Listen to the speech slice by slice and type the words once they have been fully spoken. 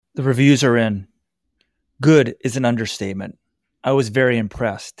The reviews are in. Good is an understatement. I was very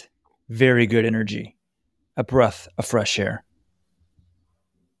impressed. Very good energy. A breath of fresh air.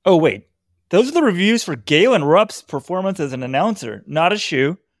 Oh, wait. Those are the reviews for Galen Rupp's performance as an announcer, not a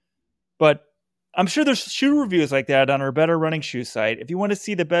shoe. But I'm sure there's shoe reviews like that on our Better Running Shoe site. If you want to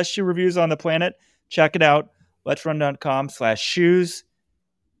see the best shoe reviews on the planet, check it out. letsrun.com/shoes.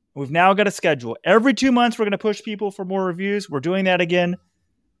 We've now got a schedule. Every 2 months, we're going to push people for more reviews. We're doing that again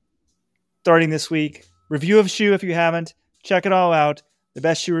starting this week. Review of shoe if you haven't. Check it all out. The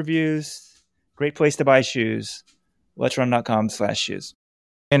best shoe reviews. Great place to buy shoes. letsrun.com/shoes.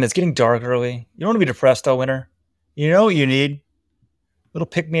 And it's getting dark early. You don't want to be depressed all winter. You know what you need? A little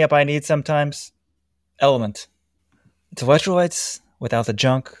pick-me-up I need sometimes. Element. It's electrolytes without the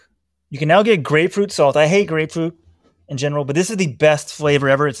junk. You can now get grapefruit salt. I hate grapefruit in general, but this is the best flavor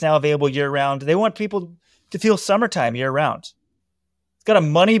ever. It's now available year-round. They want people to feel summertime year-round. It's got a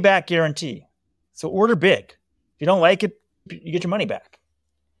money-back guarantee. So order big. If you don't like it, you get your money back.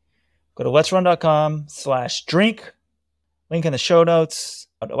 Go to letsrun.com/drink. Link in the show notes.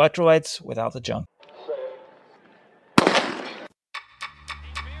 Electrolytes without the junk.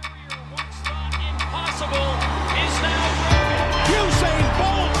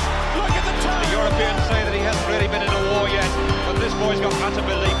 Europeans say that he hasn't really been in a war yet, but this boy's got utter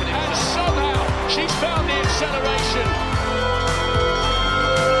belief in him. And somehow she's found the acceleration.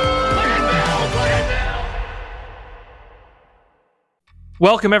 Look at now!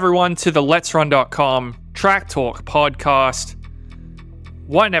 Welcome everyone to the LetsRun.com Track Talk podcast.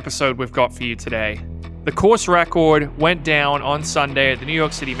 What an episode we've got for you today. The course record went down on Sunday at the New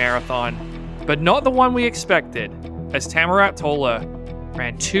York City Marathon, but not the one we expected, as Tola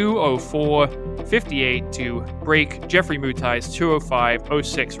ran 2:04.58 to break Jeffrey Mutai's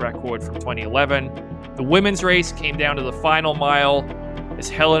 2:05.06 record from 2011. The women's race came down to the final mile as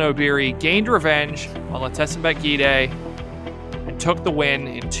Helen Obiri gained revenge on Latessa Gide and took the win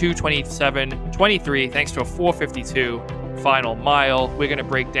in 2:27.23 thanks to a 4:52 final mile. We're going to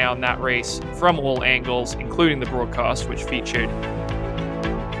break down that race from all angles, including the broadcast, which featured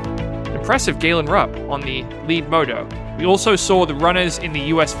impressive Galen Rupp on the lead moto. We also saw the runners in the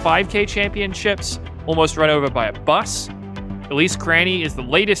US 5K Championships almost run over by a bus. Elise Cranny is the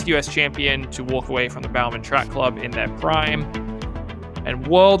latest US champion to walk away from the Bowerman Track Club in their prime. And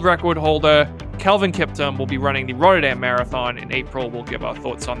world record holder Kelvin Kiptum will be running the Rotterdam Marathon in April. We'll give our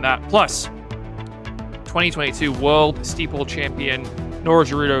thoughts on that. Plus, 2022 World Steeple Champion Nora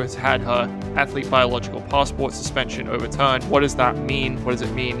Gerudo has had her athlete biological passport suspension overturned. What does that mean? What does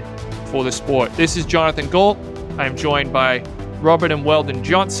it mean for the sport? This is Jonathan Galt. I'm joined by Robert and Weldon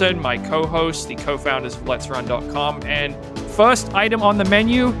Johnson, my co-hosts, the co-founders of LetsRun.com. And first item on the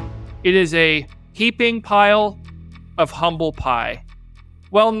menu, it is a heaping pile of humble pie.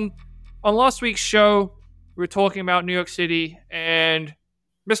 Well, on last week's show, we were talking about New York City, and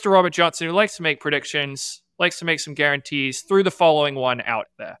Mr. Robert Johnson, who likes to make predictions, likes to make some guarantees, threw the following one out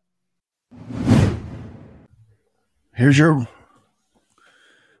there. Here's your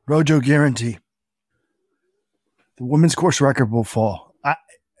Rojo guarantee. The women's course record will fall.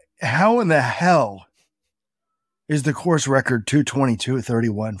 How in the hell is the course record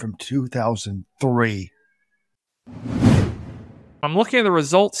 2:22.31 from 2003? I'm looking at the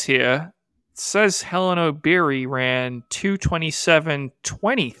results here. It says Helen Obiri ran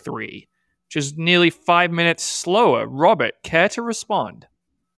 2:27.23, which is nearly 5 minutes slower. Robert, care to respond?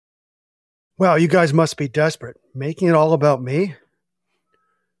 Wow, you guys must be desperate. Making it all about me?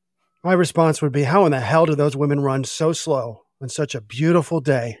 My response would be, how in the hell do those women run so slow on such a beautiful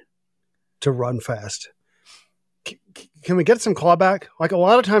day to run fast? Can we get some clawback? Like a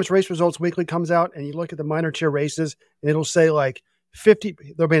lot of times Race Results Weekly comes out and you look at the minor tier races and it'll say like 50,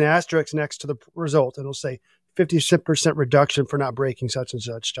 there'll be an asterisk next to the result and it'll say 50% reduction for not breaking such and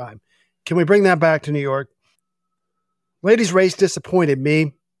such time. Can we bring that back to New York? Ladies race disappointed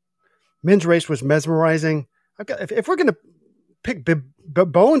me. Men's race was mesmerizing. If we're going to pick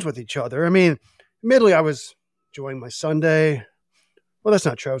bones with each other, I mean, admittedly, I was enjoying my Sunday. Well, that's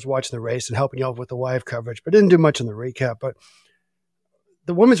not true. I was watching the race and helping y'all with the live coverage, but didn't do much in the recap. But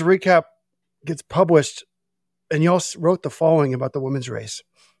the women's recap gets published, and y'all wrote the following about the women's race.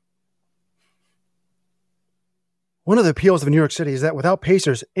 One of the appeals of New York City is that without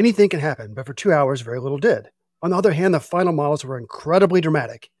pacers, anything can happen, but for 2 hours, very little did. On the other hand, the final miles were incredibly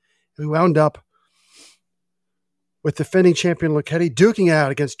dramatic. We wound up with defending champion Lucchetti duking it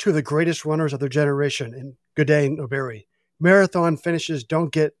out against two of the greatest runners of their generation in Gide and Obiri. Marathon finishes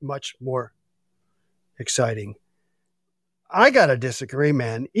don't get much more exciting. I gotta disagree,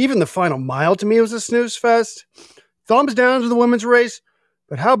 man. Even the final mile to me was a snooze fest. Thumbs down to the women's race,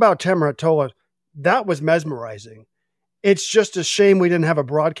 But how about Tamara Tola? That was mesmerizing. It's just a shame we didn't have a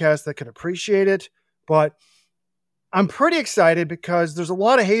broadcast that could appreciate it. But I'm pretty excited because there's a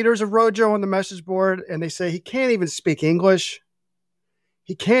lot of haters of Rojo on the message board, and they say he can't even speak English.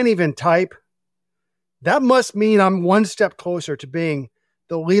 He can't even type. That must mean I'm one step closer to being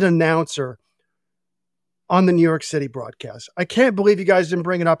the lead announcer on the New York City broadcast. I can't believe you guys didn't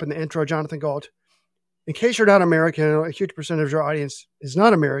bring it up in the intro, Jonathan Gault. In case you're not American, a huge percentage of your audience is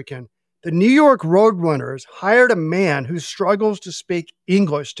not American. The New York Roadrunners hired a man who struggles to speak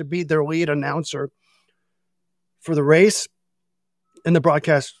English to be their lead announcer for the race, and the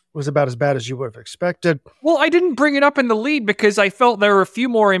broadcast was about as bad as you would have expected. Well, I didn't bring it up in the lead because I felt there were a few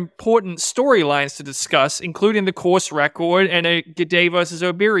more important storylines to discuss, including the course record and a Gade versus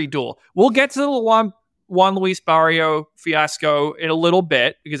Obiri duel. We'll get to the Juan Luis Barrio fiasco in a little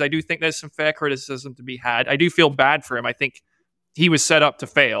bit, because I do think there's some fair criticism to be had. I do feel bad for him. I think he was set up to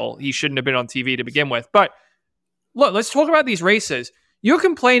fail. He shouldn't have been on TV to begin with. But look, let's talk about these races. You're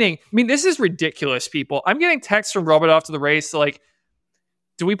complaining. I mean, this is ridiculous, people. I'm getting texts from Robert after the race, like,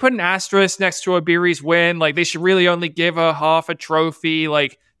 do we put an asterisk next to Obiri's win? Like, they should really only give her half a trophy.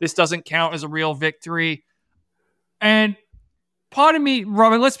 Like, this doesn't count as a real victory. And part of me,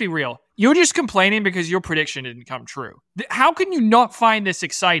 Robert, let's be real. You're just complaining because your prediction didn't come true. How can you not find this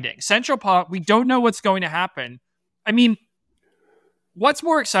exciting? Central Park, we don't know what's going to happen. I mean, what's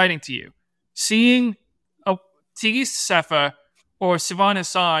more exciting to you? Seeing a Tigis Sefer or Sivan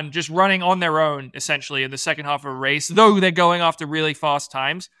Hassan just running on their own, essentially, in the second half of a race, though they're going after really fast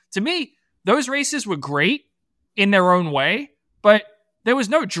times. To me, those races were great in their own way, but there was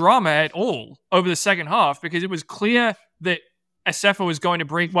no drama at all over the second half because it was clear that Sefer was going to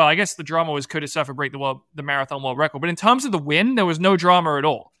break. Well, I guess the drama was, could Sefer break the marathon world record? But in terms of the win, there was no drama at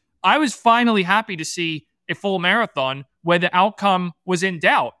all. I was finally happy to see a full marathon where the outcome was in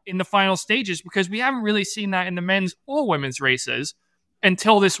doubt in the final stages, because we haven't really seen that in the men's or women's races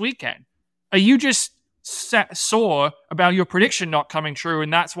until this weekend. Are you just sore about your prediction not coming true,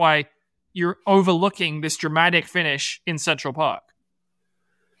 and that's why you're overlooking this dramatic finish in Central Park?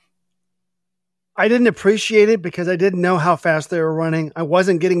 I didn't appreciate it because I didn't know how fast they were running. I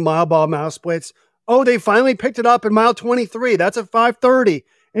wasn't getting mile splits. Oh, they finally picked it up in mile 23. That's a 5:30.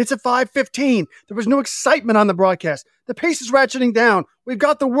 And it's a 5:15. There was no excitement on the broadcast. The pace is ratcheting down. We've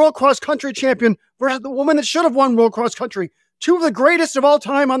got the world cross country champion versus the woman that should have won world cross country. Two of the greatest of all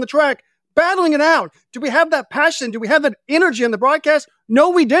time on the track, battling it out. Do we have that passion? Do we have that energy on the broadcast? No,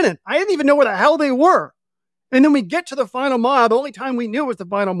 we didn't. I didn't even know where the hell they were. And then we get to the final mile. The only time we knew was the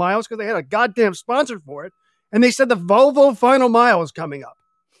final mile was because they had a goddamn sponsor for it. And they said the Volvo final mile is coming up.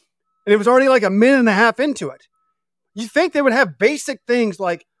 And it was already like a minute and a half into it. You think they would have basic things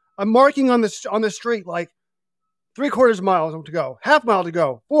like a marking on the street, like 3/4 mile to go, half mile to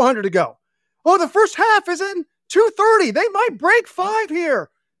go, 400 to go. Oh, the first half is in 2:30. They might break 5 here.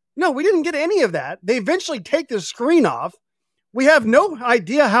 No, we didn't get any of that. They eventually take the screen off. We have no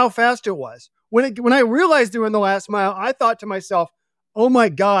idea how fast it was. When I realized they were in the last mile, I thought to myself, oh my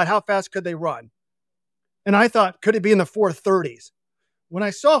God, how fast could they run? And I thought, could it be in the 4:30s? When I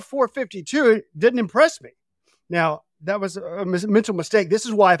saw 4:52, it didn't impress me. Now, that was a mental mistake. This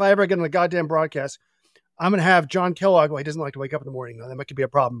is why if I ever get on a goddamn broadcast, I'm going to have John Kellogg. Well, he doesn't like to wake up in the morning. Though. That could be a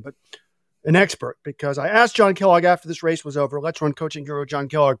problem, but an expert, because I asked John Kellogg after this race was over, Let's Run coaching guru John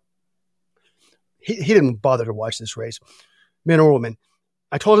Kellogg. He didn't bother to watch this race, men or women.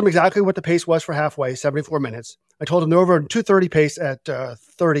 I told him exactly what the pace was for halfway, 74 minutes. I told him they're over a 2:30 pace at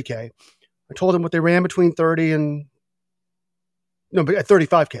 30K. I told him what they ran between 30 and but at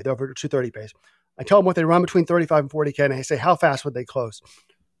 35K, they're over a 2:30 pace. I tell him what they run between 35 and 40K, and I say, how fast would they close?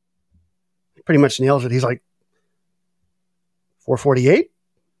 He pretty much nails it. He's like, 4:48?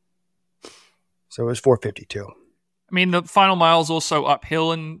 So it was 4:52. I mean, the final mile is also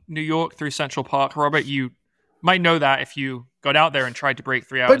uphill in New York through Central Park, Robert. You might know that if you got out there and tried to break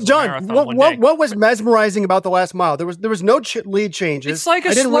 3 hours. But John, what was mesmerizing about the last mile? There was no lead changes. It's like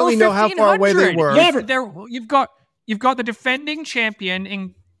I didn't really know how far away they were. You've got the defending champion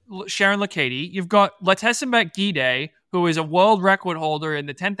in Sharon Lakady. You've got Letesenbet Gide, who is a world record holder in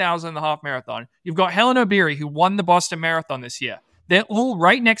the 10,000 and a half marathon. You've got Helen Obiri, who won the Boston Marathon this year. They're all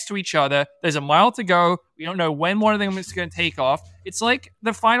right next to each other. There's a mile to go. We don't know when one of them is going to take off. It's like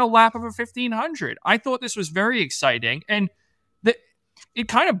the final lap of a 1,500. I thought this was very exciting. And it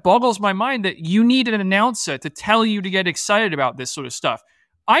kind of boggles my mind that you need an announcer to tell you to get excited about this sort of stuff.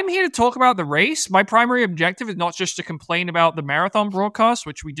 I'm here to talk about the race. My primary objective is not just to complain about the marathon broadcast,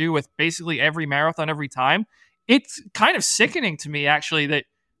 which we do with basically every marathon every time. It's kind of sickening to me, actually, that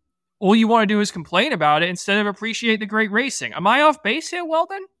all you want to do is complain about it instead of appreciate the great racing. Am I off base here,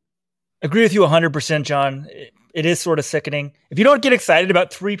 Weldon? Agree with you 100%, John. It is sort of sickening. If you don't get excited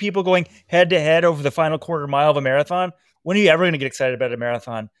about three people going head-to-head over the final quarter mile of a marathon, when are you ever going to get excited about a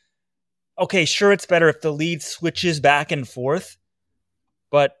marathon? Okay, sure, it's better if the lead switches back and forth,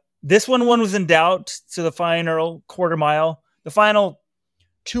 but this one was in doubt to the final quarter mile. The final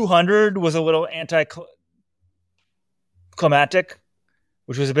 200 was a little anticlimactic,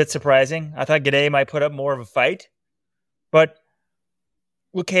 which was a bit surprising. I thought Gidey might put up more of a fight, but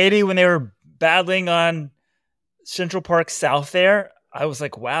with Katie, when they were battling on Central Park South there, I was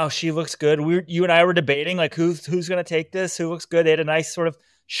like, wow, she looks good. You and I were debating like who's going to take this, who looks good. They had a nice sort of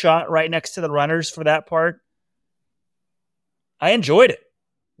shot right next to the runners for that part. I enjoyed it.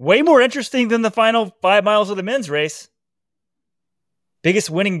 Way more interesting than the final 5 miles of the men's race. Biggest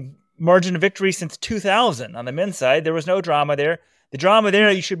winning margin of victory since 2000 on the men's side. There was no drama there. The drama there,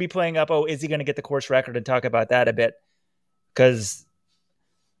 you should be playing up, oh, is he going to get the course record, and talk about that a bit.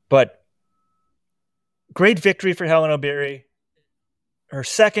 But great victory for Helen Obiri. Her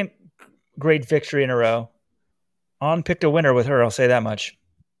second great victory in a row. On picked a winner with her, I'll say that much.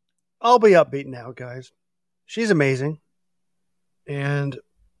 I'll be upbeat now, guys. She's amazing. And,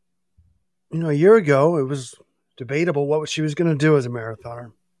 a year ago, it was debatable what she was going to do as a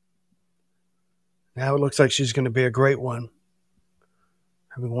marathoner. Now it looks like she's going to be a great one,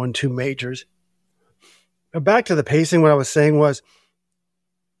 having won 2 majors. But back to the pacing, what I was saying was,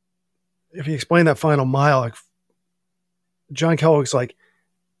 if you explain that final mile, like John Kellog's like,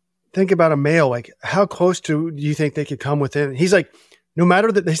 think about a male, like how close do you think they could come within? He's like, no matter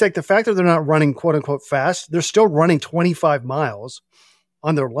that, he's like, the fact that they're not running quote unquote fast, they're still running 25 miles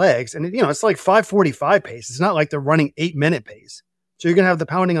on their legs. And it's like 5:45 pace. It's not like they're running 8-minute pace. So you're going to have the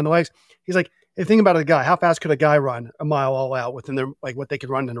pounding on the legs. He's like, if you think about a guy, how fast could a guy run a mile all out within their, like what they could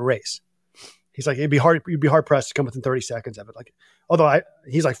run in a race? He's like, you'd be hard pressed to come within 30 seconds of it. Like, although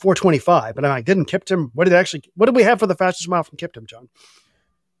he's like 4:25, but I'm like, didn't Kiptum, what did we have for the fastest mile from Kiptum, John?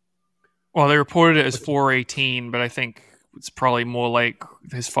 Well, they reported it as 4:18, but I think it's probably more like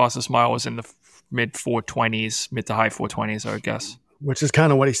his fastest mile was in the mid to high 4:20s, I would guess. Which is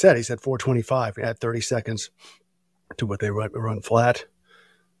kind of what he said. He said 4:25. He had 30 seconds to what they run flat.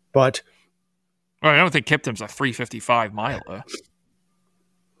 But I don't think Kiptum's a 3:55 miler.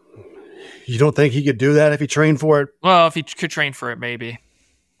 You don't think he could do that if he trained for it? Well, if he could train for it, maybe.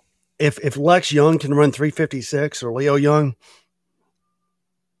 If Lex Young can run 3:56 or Leo Young,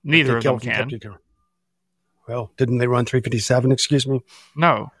 neither of them can. Well, didn't they run 3:57? Excuse me.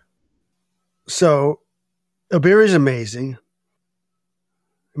 No. So, Obiri's amazing.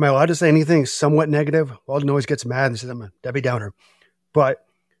 Am I allowed to say anything somewhat negative? Walden always gets mad and says I'm a Debbie Downer. But,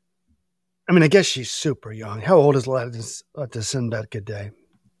 I guess she's super young. How old is Ladisenda Gidey?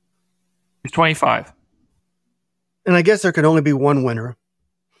 He's 25. And I guess there could only be one winner.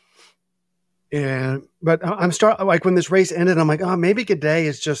 But I'm like when this race ended, I'm like, oh, maybe Gidey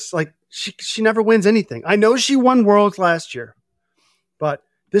is just like, she never wins anything. I know she won worlds last year, but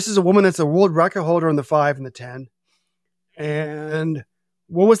this is a woman that's a world record holder in the 5 and the 10. And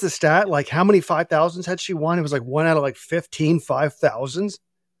what was the stat? Like how many 5,000s had she won? It was like 1 out of like 15 5,000s.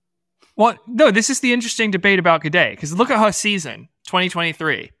 Well, no, this is the interesting debate about Gidey, because look at her season,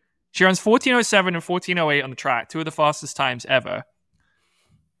 2023. She runs 14:07 and 14:08 on the track, 2 of the fastest times ever.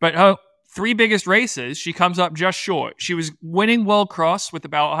 But her 3 biggest races, she comes up just short. She was winning World Cross with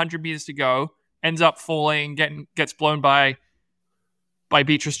about 100 meters to go, ends up falling, gets blown by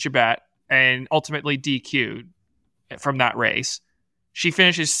Beatrice Chibet, and ultimately DQ'd from that race. She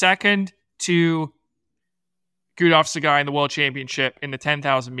finishes second to Gudaf Sagai in the World Championship in the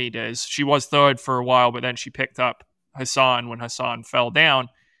 10,000 meters. She was third for a while, but then she picked up Hassan when Hassan fell down.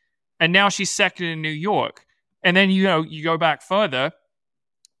 And now she's second in New York. And then, you go back further.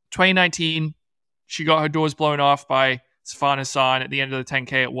 2019, she got her doors blown off by Safan Hassan at the end of the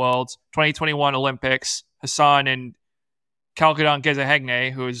 10K at Worlds. 2021 Olympics, Hassan and Kalkadan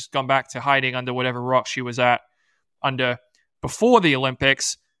Gezahegne, who has gone back to hiding under whatever rock she was under before the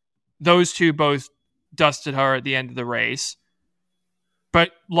Olympics. Those two both dusted her at the end of the race.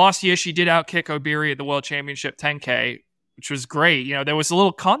 But last year, she did outkick Obiri at the World Championship 10K, which was great. There was a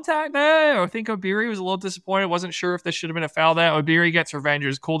little contact there. I think Obiri was a little disappointed. Wasn't sure if there should have been a foul there. Obiri gets revenge. It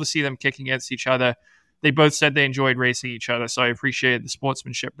was cool to see them kicking against each other. They both said they enjoyed racing each other, so I appreciated the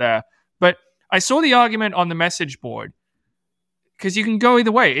sportsmanship there. But I saw the argument on the message board, because you can go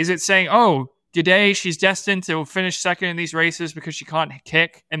either way. Is it saying, oh, Gidey, she's destined to finish second in these races because she can't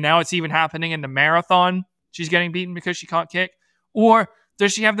kick, and now it's even happening in the marathon? She's getting beaten because she can't kick? Or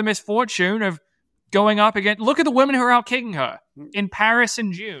does she have the misfortune of going up again. Look at the women who are out kicking her. In Paris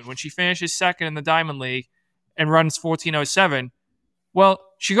in June, when she finishes second in the Diamond League and runs 14:07, well,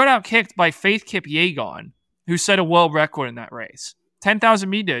 she got out kicked by Faith Kipyegon, who set a world record in that race. 10,000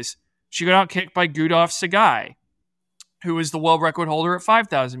 meters, she got out kicked by Gudov Sagai, who is the world record holder at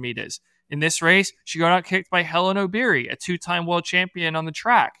 5,000 meters. In this race, she got out kicked by Helen Obiri, a 2-time world champion on the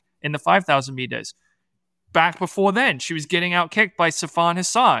track in the 5,000 meters. Back before then, she was getting out kicked by Safan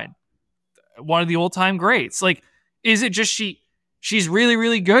Hassan, one of the all-time greats. Like, is it just she's really,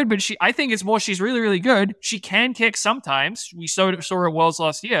 really good, but I think it's more she's really, really good. She can kick sometimes. We saw her at Worlds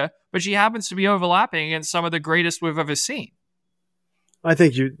last year, but she happens to be overlapping against some of the greatest we've ever seen. I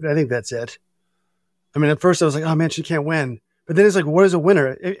think that's it. I mean, at first I was like, oh man, she can't win. But then it's like, what is a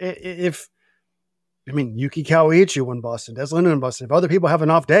winner? Yuki Kawaichi won Boston. Des Linden won Boston. If other people have an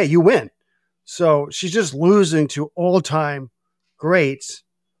off day, you win. So she's just losing to all-time greats,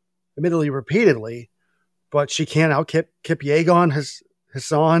 admittedly repeatedly, but she can't out-Kip Yegon,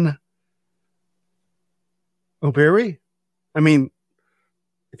 Hassan Obiri. I mean,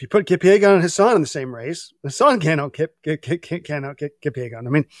 if you put Kip Yegon and Hassan in the same race, Hassan can't out-Kip Yegon. I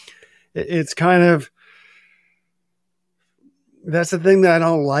mean, it's kind of... That's the thing that I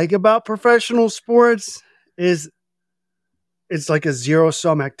don't like about professional sports is it's like a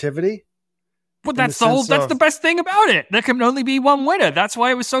zero-sum activity. Well, that's the best thing about it. There can only be one winner. That's why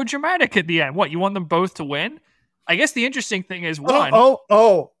it was so dramatic at the end. What, you want them both to win? I guess the interesting thing is one.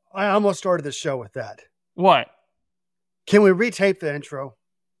 I almost started the show with that. What? Can we retape the intro?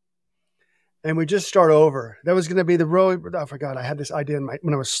 And we just start over. That was going to be the road. I forgot. I had this idea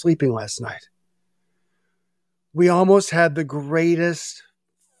when I was sleeping last night. We almost had the greatest,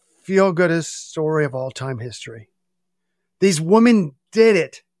 feel-goodest story of all-time history. These women did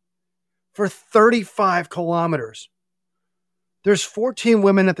it for 35 kilometers. There's 14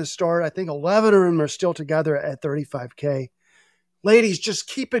 women at the start. I think 11 of them are still together at 35K. Ladies, just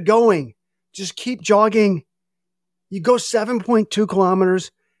keep it going. Just keep jogging. You go 7.2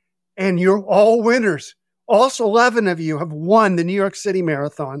 kilometers, and you're all winners. All 11 of you have won the New York City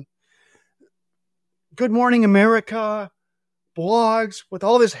Marathon. Good Morning America, blogs, with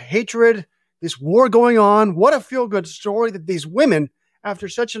all this hatred, this war going on. What a feel-good story that these women, after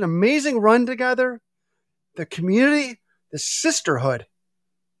such an amazing run together, the community, the sisterhood,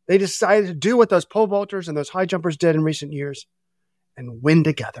 they decided to do what those pole vaulters and those high jumpers did in recent years and win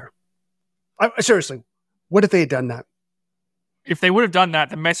together. Seriously, what if they had done that? If they would have done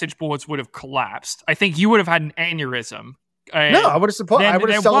that, the message boards would have collapsed. I think you would have had an aneurysm. No, I would have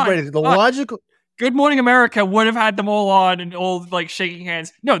celebrated the logical... Good Morning America would have had them all on and all like shaking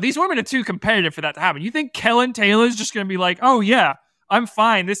hands. No, these women are too competitive for that to happen. You think Kellen Taylor's just going to be like, oh yeah, I'm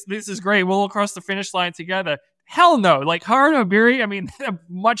fine. This is great. We'll cross the finish line together. Hell no. Like her and Obiri, I mean, they're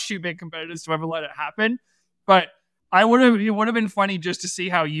much too big competitors to ever let it happen. But it would have been funny just to see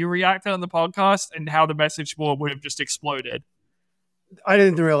how you reacted on the podcast and how the message board would have just exploded. I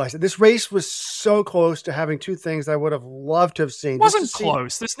didn't realize it. This race was so close to having two things I would have loved to have seen. It wasn't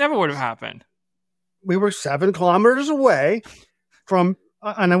close. This never would have happened. We were 7 kilometers away from,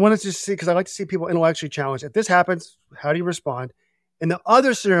 and I wanted to see, because I like to see people intellectually challenged. If this happens, how do you respond? And the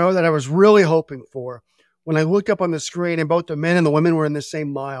other scenario that I was really hoping for, when I looked up on the screen and both the men and the women were in the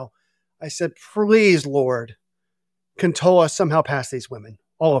same mile, I said, please, Lord, can Tola somehow pass these women,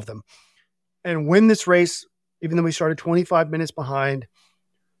 all of them, and win this race, even though we started 25 minutes behind.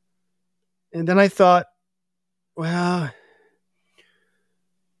 And then I thought, well,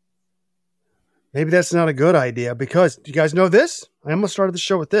 maybe that's not a good idea, because do you guys know this? I almost started the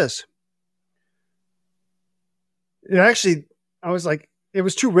show with this. I was like, it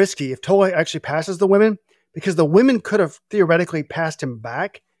was too risky if Tola actually passes the women, because the women could have theoretically passed him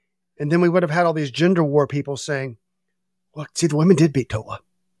back. And then we would have had all these gender war people saying, look, see, the women did beat Tola.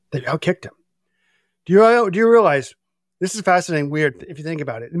 They outkicked him. Do you realize this is fascinating, weird if you think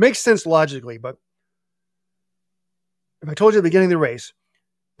about it? It makes sense logically, but if I told you at the beginning of the race,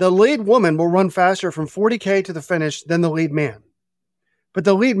 the lead woman will run faster from 40K to the finish than the lead man. But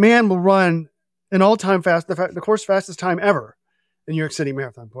the lead man will run an all-time the course fastest time ever in New York City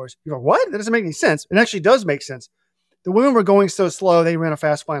Marathon course. You go, what? That doesn't make any sense. It actually does make sense. The women were going so slow, they ran a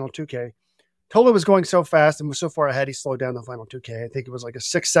fast final 2K. Tola was going so fast and was so far ahead, he slowed down the final 2K. I think it was like a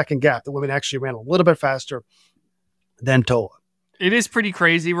 6-second gap. The women actually ran a little bit faster than Tola. It is pretty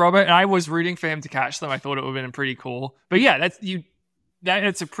crazy, Robert. And I was rooting for him to catch them. I thought it would have been pretty cool. But yeah,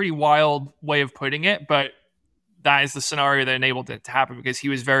 that's a pretty wild way of putting it, but that is the scenario that enabled it to happen, because he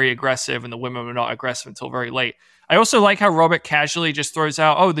was very aggressive and the women were not aggressive until very late. I also like how Robert casually just throws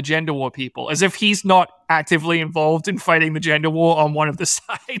out, the gender war people, as if he's not actively involved in fighting the gender war on one of the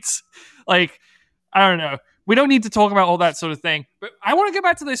sides. Like, I don't know. We don't need to talk about all that sort of thing. But I want to go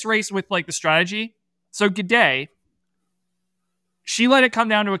back to this race with like the strategy. So Gidey, she let it come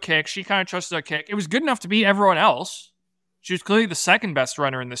down to a kick. She kind of trusted her kick. It was good enough to beat everyone else. She was clearly the second best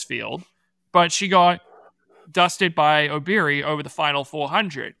runner in this field, but she got dusted by Obiri over the final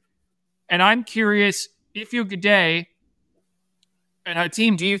 400. And I'm curious, if you're Gidey and her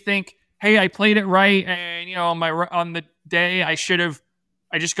team, do you think, hey, I played it right, and on the day I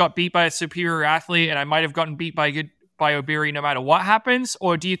just got beat by a superior athlete, and I might have gotten beat by Obiri no matter what happens?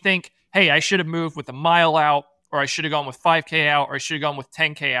 Or do you think, hey, I should have moved with a mile out, or I should have gone with 5K out, or I should have gone with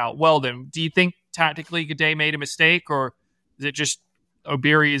 10K out? Weldon, do you think tactically Gidey made a mistake, or is it just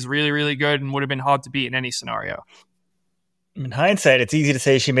Obiri is really, really good and would have been hard to beat in any scenario? In hindsight, it's easy to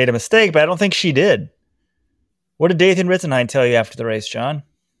say she made a mistake, but I don't think she did. What did Dathan Ritzenheim tell you after the race, John?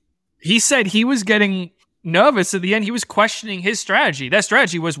 He said he was getting nervous at the end. He was questioning his strategy. That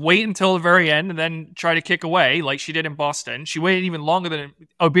strategy was wait until the very end and then try to kick away like she did in Boston. She waited even longer than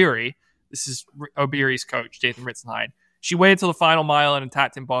Obiri. This is Obiri's coach, Dathan Ritzenheim. She waited till the final mile and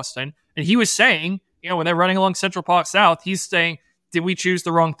attacked in Boston. And he was saying, when they're running along Central Park South, he's saying, did we choose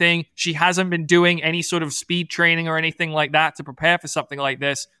the wrong thing? She hasn't been doing any sort of speed training or anything like that to prepare for something like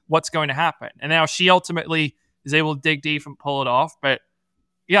this. What's going to happen? And now she ultimately is able to dig deep and pull it off. But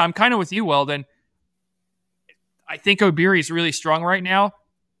yeah, I'm kind of with you, Weldon. I think Obiri is really strong right now.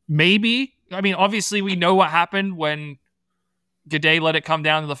 Maybe. I mean, obviously we know what happened when Gidey let it come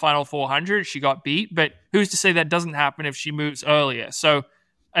down to the final 400. She got beat. But who's to say that doesn't happen if she moves earlier? So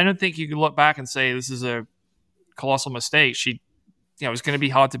I don't think you can look back and say this is a colossal mistake. She it was going to be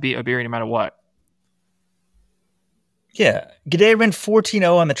hard to beat Obiri no matter what. Yeah. Gidey ran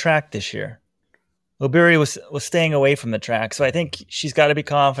 14-0 on the track this year. Obiri was staying away from the track. So I think she's got to be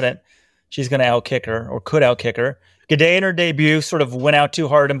confident she's going to outkick her or could outkick her. Gidey in her debut sort of went out too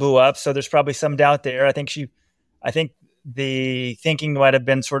hard and blew up. So there's probably some doubt there. I think the thinking might have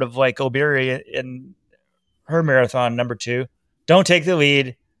been sort of like Obiri in her marathon number 2. Don't take the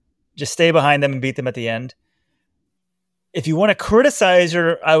lead. Just stay behind them and beat them at the end. If you want to criticize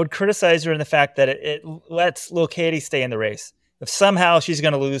her, I would criticize her in the fact that it lets Locati stay in the race. If somehow she's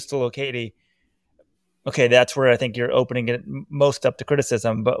going to lose to Locati, okay, that's where I think you're opening it most up to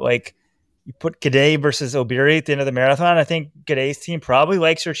criticism. But like you put Gidey versus Obiri at the end of the marathon, I think Gidey's team probably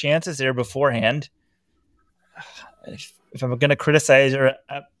likes her chances there beforehand. If I'm going to criticize her,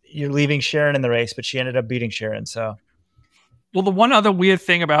 you're leaving Sharon in the race, but she ended up beating Sharon. So, well, the one other weird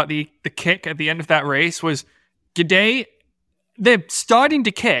thing about the kick at the end of that race was Gidey. They're starting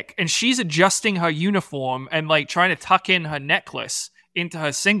to kick, and she's adjusting her uniform and like trying to tuck in her necklace into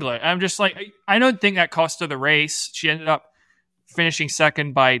her singlet. I'm just like, I don't think that cost her the race. She ended up finishing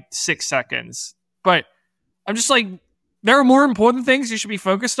second by 6 seconds. But I'm just like, there are more important things you should be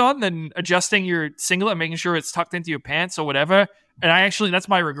focused on than adjusting your singlet and making sure it's tucked into your pants or whatever. And that's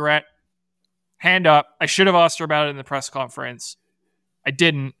my regret. Hand up. I should have asked her about it in the press conference. I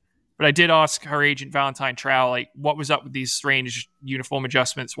didn't. But I did ask her agent, Valentine Trow, like, what was up with these strange uniform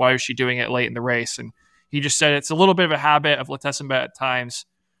adjustments? Why was she doing it late in the race? And he just said it's a little bit of a habit of Latessenbet at times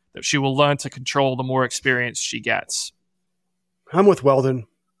that she will learn to control the more experience she gets. I'm with Weldon.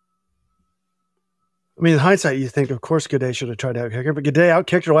 I mean, in hindsight, you think, of course, Gidey should have tried to outkick her, but Gidey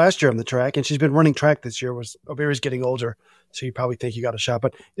outkicked her last year on the track, and she's been running track this year. Obiri's getting older, so you probably think you got a shot.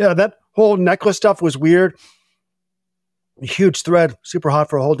 But yeah, that whole necklace stuff was weird. A huge thread, super hot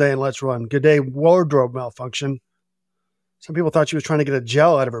for a whole day, and let's run. Gidey wardrobe malfunction. Some people thought she was trying to get a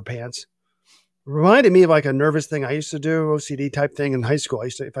gel out of her pants. It reminded me of like a nervous thing I used to do, OCD type thing in high school. I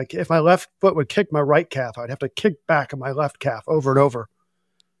used to, if my left foot would kick my right calf, I'd have to kick back on my left calf over and over.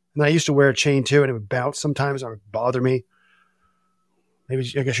 And I used to wear a chain too, and it would bounce sometimes. It would bother me.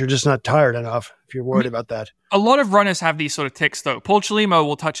 Maybe I guess you're just not tired enough if you're worried about that. A lot of runners have these sort of tics, though. Paul Chelimo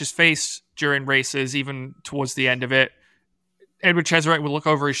will touch his face during races, even towards the end of it. Edward Cheserek would look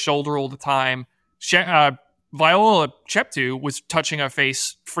over his shoulder all the time. Viola Cheptu was touching her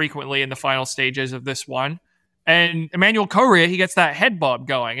face frequently in the final stages of this one. And Emmanuel Correa, he gets that head bob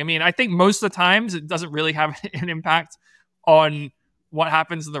going. I mean, I think most of the times it doesn't really have an impact on what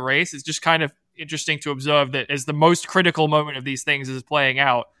happens in the race. It's just kind of interesting to observe that as the most critical moment of these things is playing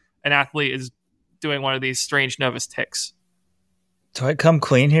out, an athlete is doing one of these strange nervous tics. Do I come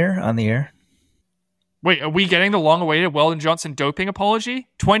clean here on the air? Wait, are we getting the long-awaited Weldon Johnson doping apology?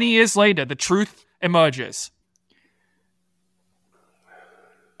 20 years later, the truth emerges.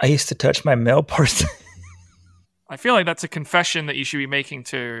 I used to touch my male parts. I feel like that's a confession that you should be making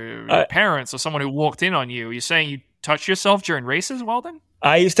to your parents or someone who walked in on you. You're saying you touch yourself during races, Weldon?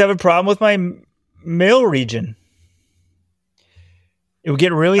 I used to have a problem with my male region. It would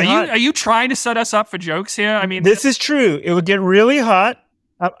get really hot. Are you trying to set us up for jokes here? I mean, this is true. It would get really hot.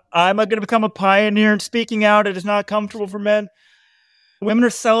 I'm going to become a pioneer in speaking out. It is not comfortable for men. Women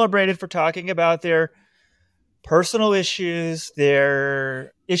are celebrated for talking about their personal issues,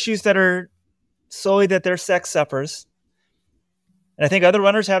 their issues that are solely that their sex suffers. And I think other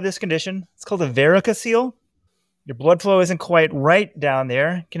runners have this condition. It's called a varicocele. Your blood flow isn't quite right down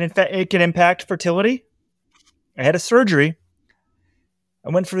there. It can impact fertility. I had a surgery. I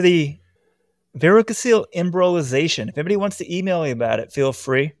went for the varicocele embolization. If anybody wants to email me about it, feel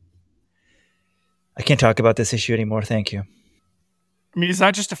free. I can't talk about this issue anymore. Thank you. I mean, is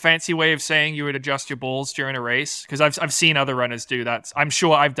that just a fancy way of saying you would adjust your balls during a race? Because I've seen other runners do that. I'm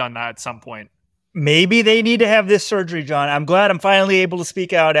sure I've done that at some point. Maybe they need to have this surgery, John. I'm glad I'm finally able to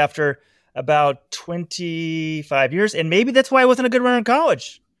speak out after about 25 years. And maybe that's why I wasn't a good runner in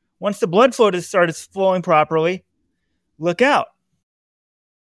college. Once the blood flow started flowing properly, look out.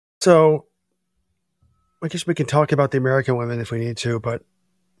 So I guess we can talk about the American women if we need to, but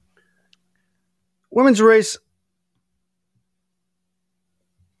women's race,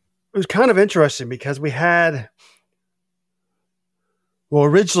 it was kind of interesting because we had, well,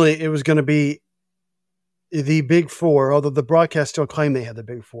 originally it was going to be the big four, although the broadcast still claimed they had the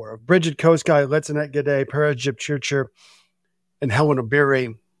big four. Bridget Koskei, Letzinet Gede, Perez Jepchirchir, and Helen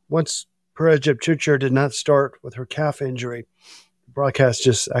Obiri. Once Perez Jepchirchir did not start with her calf injury, the broadcast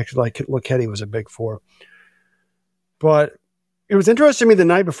just acted like Lokedi was a big four. But it was interesting to me the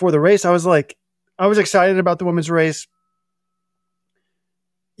night before the race. I was excited about the women's race.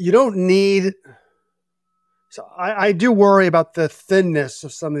 You don't need... So I do worry about the thinness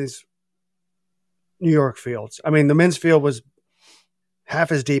of some of these New York fields. I mean, the men's field was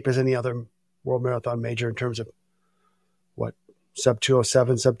half as deep as any other World Marathon major in terms of sub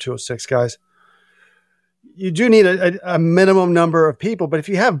 207, sub 206 guys. You do need a minimum number of people, but if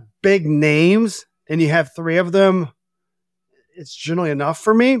you have big names and you have three of them, it's generally enough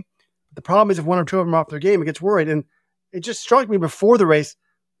for me. The problem is if one or two of them are off their game, it gets worried. And it just struck me before the race,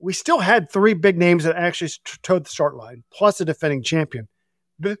 we still had three big names that actually towed the start line, plus a defending champion.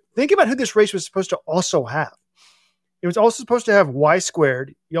 But think about who this race was supposed to also have. It was also supposed to have Y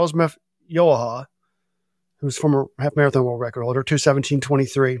squared, Yelzmef Yoaha, who's former half marathon world record holder,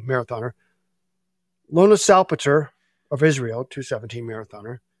 2:17:23 marathoner. Lona Salpeter of Israel, 2:17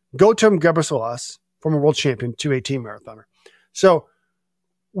 marathoner. Gautam Ghebreselassie, former world champion, 2:18 marathoner. So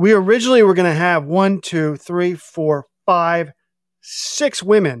we originally were going to have 6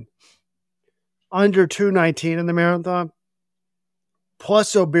 women under 2:19 in the marathon,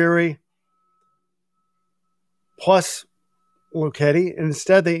 plus Obiri, plus Lokedi. And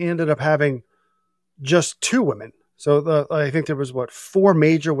instead, they ended up having just 2 women. So I think there was, 4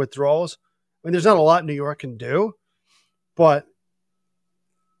 major withdrawals. I mean, there's not a lot New York can do, but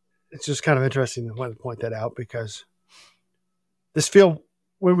it's just kind of interesting to want to point that out because this field,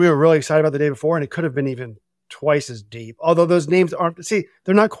 we were really excited about the day before, and it could have been even twice as deep. Although those names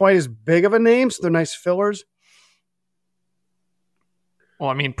they're not quite as big of a name, so they're nice fillers.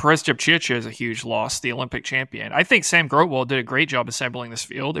 Well, I mean, Perez Jepchirchir is a huge loss, the Olympic champion. I think Sam Grotwell did a great job assembling this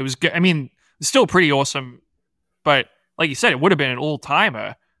field. It was good. I mean, it's still pretty awesome, but like you said, it would have been an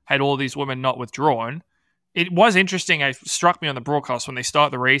all-timer had all these women not withdrawn. It was interesting. It struck me on the broadcast when they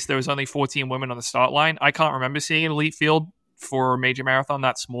start the race, there was only 14 women on the start line. I can't remember seeing an elite field for a major marathon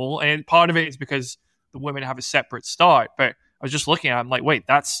that small, and part of it is because the women have a separate start, but I was just looking at it, I'm like, wait,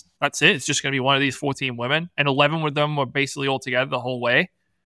 that's it. It's just going to be one of these 14 women, and 11 of them were basically all together the whole way.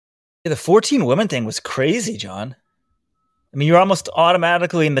 Yeah, the 14 women thing was crazy, John. I mean, you're almost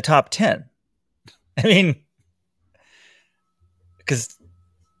automatically in the top 10. I mean, because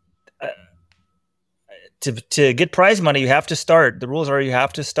to get prize money, you have to start. The rules are you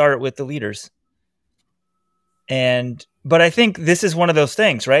have to start with the leaders. But I think this is one of those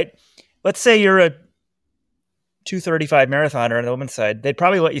things, right? Let's say you're a 2:35 marathoner on the women's side. They'd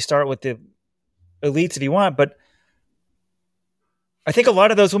probably let you start with the elites if you want, but I think a lot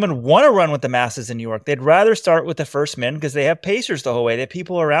of those women want to run with the masses in New York. They'd rather start with the first men because they have pacers the whole way. They have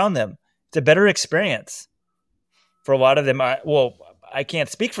people around them. It's a better experience for a lot of them. I can't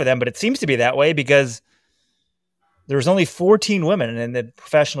speak for them, but it seems to be that way because there's only 14 women in the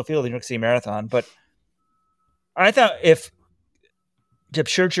professional field of the New York City Marathon. But I thought if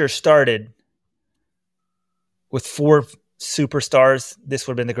Jepchirchir started with 4 superstars, this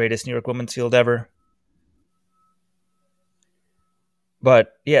would have been the greatest New York women's field ever.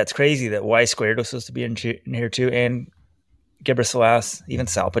 But yeah, it's crazy that Y squared was supposed to be in here too, and Ghebreselassie, even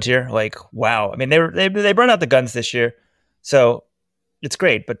Salpeter. Like, wow. I mean, they burned out the guns this year, so it's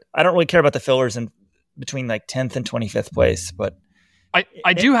great. But I don't really care about the fillers in between like 10th and 25th place. But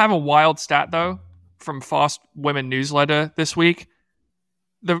I do have a wild stat, though, from Fast Women newsletter this week.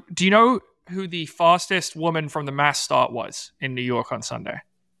 Do you know who the fastest woman from the mass start was in New York on Sunday?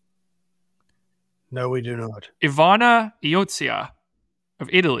 No, we do not. Ivana Iozia of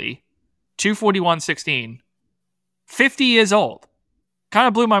Italy, 2:41.16, 50 years old. Kind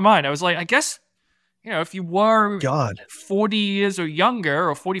of blew my mind. I was like, I guess, if you were 40 years or younger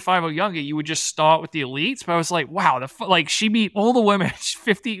or 45 or younger, you would just start with the elites. But I was like, wow, she beat all the women,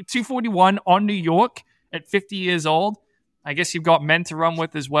 241 on New York at 50 years old. I guess you've got men to run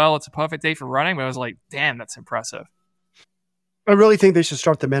with as well. It's a perfect day for running. But I was like, damn, that's impressive. I really think they should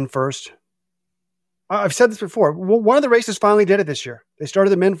start the men first. I've said this before. One of the races finally did it this year. They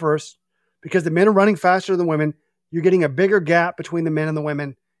started the men first because the men are running faster than the women. You're getting a bigger gap between the men and the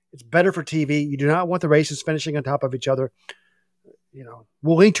women. It's better for TV. You do not want the races finishing on top of each other.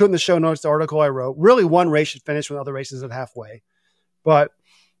 We'll link to it in the show notes, the article I wrote. Really, one race should finish when other races at halfway.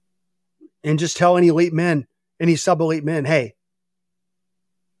 And just tell any elite men, any sub-elite men, hey,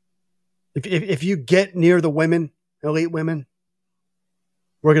 if you get near the women, elite women,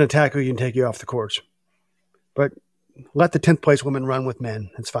 we're going to tackle you and take you off the course. But let the 10th place women run with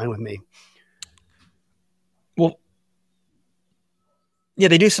men. It's fine with me. Well, yeah,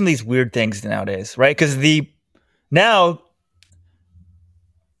 they do some of these weird things nowadays, right? Because now,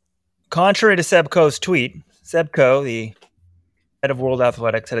 contrary to Seb Coe's tweet, Seb Coe, the head of World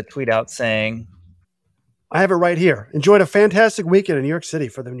Athletics, had a tweet out saying, I have it right here. Enjoyed a fantastic weekend in New York City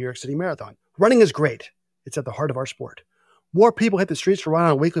for the New York City Marathon. Running is great. It's at the heart of our sport. More people hit the streets to run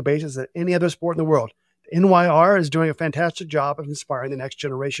on a weekly basis than any other sport in the world. The NYR is doing a fantastic job of inspiring the next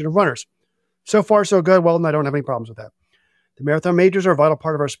generation of runners. So far, so good. Well, I don't have any problems with that. The marathon majors are a vital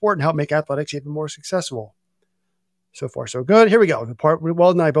part of our sport and help make athletics even more successful. So far, so good. Here we go. The part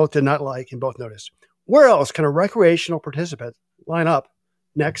Weldon and I both did not like and both noticed. Where else can a recreational participant line up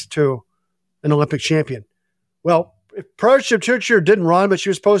next to an Olympic champion? Well, if Praship Churchill didn't run, but she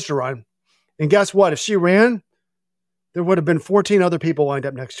was supposed to run. And guess what? If she ran, there would have been 14 other people lined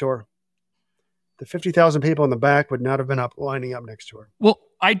up next to her. The 50,000 people in the back would not have been lining up next to her. Well,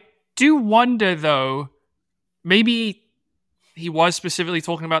 I do wonder, though, maybe he was specifically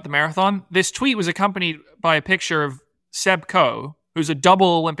talking about the marathon. This tweet was accompanied by a picture of Seb Coe, who's a double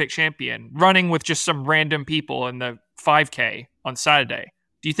Olympic champion, running with just some random people in the 5K on Saturday.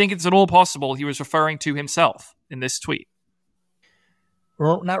 Do you think it's at all possible he was referring to himself in this tweet?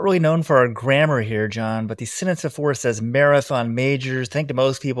 We're not really known for our grammar here, John, but the sentence before says marathon majors. I think to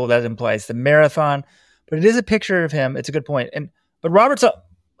most people that implies the marathon, but it is a picture of him. It's a good point. But Robert's, I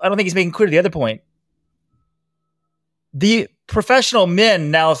don't think he's making clear the other point. The professional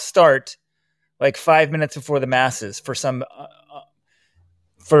men now start like 5 minutes before the masses for some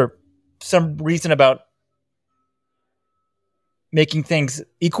reason about making things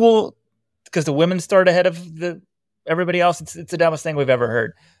equal because the women start ahead of everybody else. It's the dumbest thing we've ever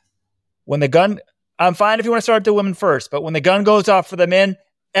heard. I'm fine if you want to start the women first, but when the gun goes off for the men,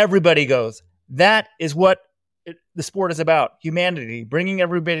 everybody goes. That is what the sport is about. Humanity, bringing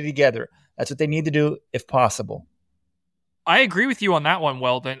everybody together. That's what they need to do if possible. I agree with you on that one,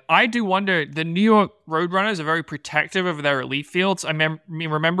 Weldon. I do wonder, the New York Roadrunners are very protective of their elite fields. I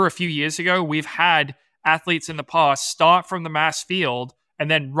remember a few years ago, we've had athletes in the past start from the mass field and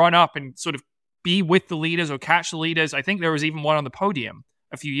then run up and sort of be with the leaders or catch the leaders. I think there was even one on the podium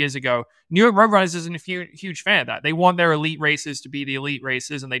a few years ago. New York Roadrunners isn't a huge fan of that. They want their elite races to be the elite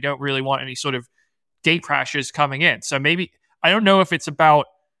races, and they don't really want any sort of gate crashes coming in. So maybe, I don't know if it's about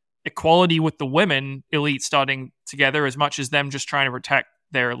equality with the women elite starting together as much as them just trying to protect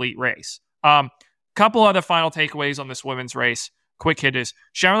their elite race. Couple other final takeaways on this women's race. Quick hitters.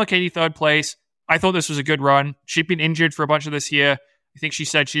 Sharon Lokedi, third place. I thought this was a good run. She'd been injured for a bunch of this year. I think she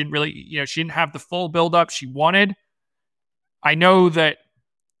said she didn't really, she didn't have the full build-up she wanted. I know that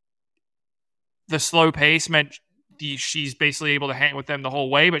the slow pace meant she's basically able to hang with them the whole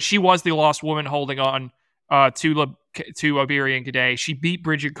way, but she was the last woman holding on to Obiri and Gade. She beat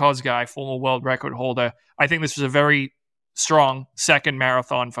Bridget Kosgei, former world record holder. I think this was a very strong second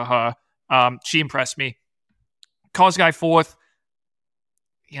marathon for her. She impressed me. Kosgei fourth.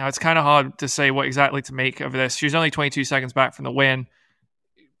 It's kind of hard to say what exactly to make of this. She was only 22 seconds back from the win,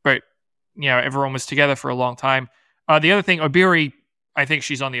 but everyone was together for a long time. The other thing, Obiri, I think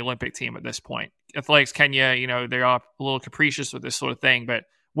she's on the Olympic team at this point. Athletics Kenya, they are a little capricious with this sort of thing, but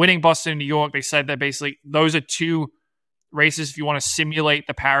winning Boston and New York, they said that basically those are two races. If you want to simulate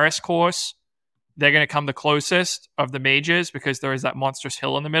the Paris course, they're going to come the closest of the majors because there is that monstrous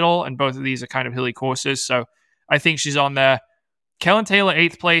hill in the middle, and both of these are kind of hilly courses. So I think she's on there. Kellen Taylor,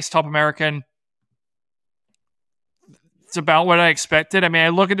 8th place, top American. It's about what I expected. I mean, I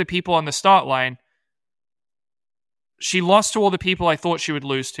look at the people on the start line. She lost to all the people I thought she would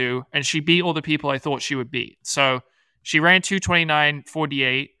lose to, and she beat all the people I thought she would beat. So she ran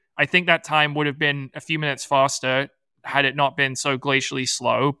 2:29.48. I think that time would have been a few minutes faster had it not been so glacially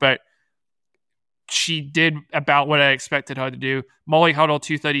slow, but she did about what I expected her to do. Molly Huddle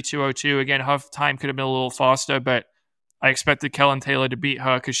 2:32.02. Again, her time could have been a little faster, but I expected Kellen Taylor to beat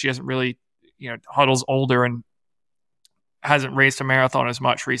her because she hasn't really, Huddle's older and hasn't raced a marathon as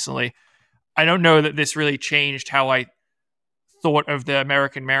much recently. I don't know that this really changed how I thought of the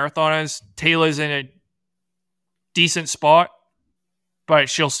American marathoners. Taylor's in a decent spot, but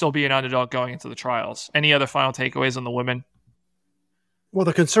she'll still be an underdog going into the trials. Any other final takeaways on the women? Well,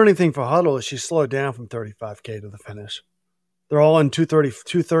 the concerning thing for Huddle is she slowed down from 35K to the finish. They're all in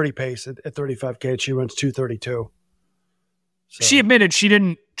 230 pace at 35K, and she runs 232. So. She admitted she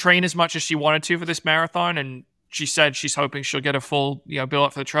didn't train as much as she wanted to for this marathon, and she said she's hoping she'll get a full, build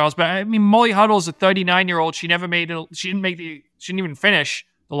up for the trials. But I mean, Molly Huddle's a 39-year-old. She never made it. She didn't even finish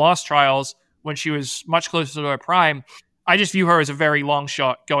the last trials when she was much closer to her prime. I just view her as a very long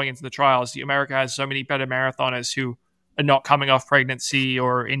shot going into the trials. America has so many better marathoners who are not coming off pregnancy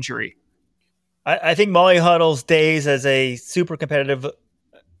or injury. I think Molly Huddle's days as a super competitive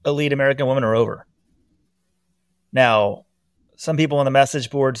elite American woman are over. Now, some people on the message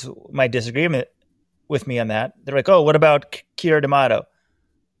boards might disagree with me on that. They're like, oh, what about Keira D'Amato,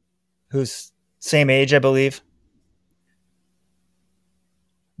 who's same age, I believe?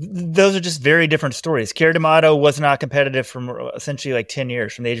 Those are just very different stories. Keira D'Amato was not competitive for essentially like 10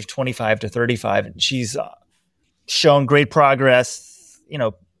 years, from the age of 25 to 35. And she's shown great progress,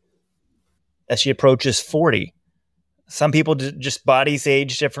 as she approaches 40. Some people just bodies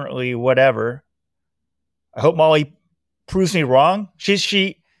age differently, whatever. I hope Molly proves me wrong.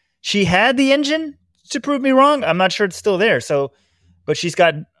 She had the engine to prove me wrong. I'm not sure it's still there. So, but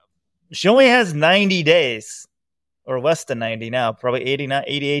she only has 90 days or less than 90 now, probably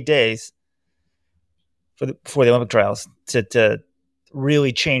 88 days for the Olympic trials to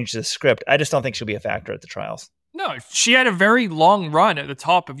really change the script. I just don't think she'll be a factor at the trials. No, she had a very long run at the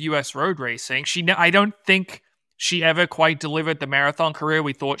top of U.S. road racing. I don't think she ever quite delivered the marathon career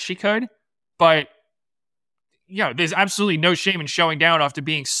we thought she could, but there's absolutely no shame in showing down after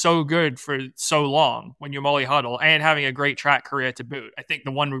being so good for so long when you're Molly Huddle and having a great track career to boot. I think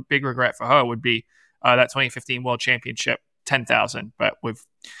the one big regret for her would be that 2015 World Championship 10,000, but we've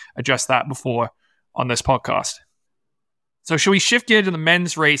addressed that before on this podcast. So should we shift gear to the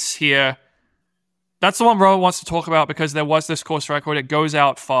men's race here? That's the one Roa wants to talk about because there was this course record. It goes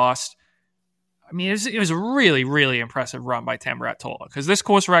out fast. I mean, it was a really, really impressive run by Tamrat Tola because this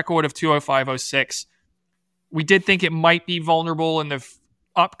course record of 2:05.06, we did think it might be vulnerable in the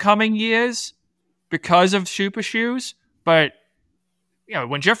upcoming years because of super shoes. But,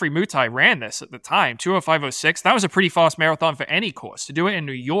 when Jeffrey Mutai ran this at the time, 2:05.06, that was a pretty fast marathon for any course. To do it in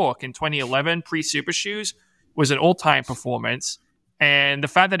New York in 2011, pre-super shoes, was an all-time performance. And the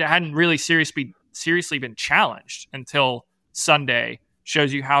fact that it hadn't really seriously been challenged until Sunday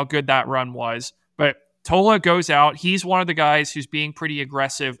shows you how good that run was. But Tola goes out. He's one of the guys who's being pretty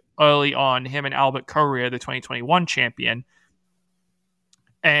aggressive early on, him and Albert Correa, the 2021 champion.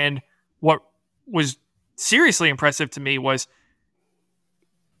 And what was seriously impressive to me was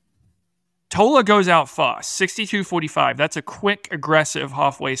Tola goes out fast, 62.45. That's a quick, aggressive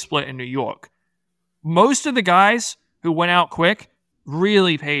halfway split in New York. Most of the guys who went out quick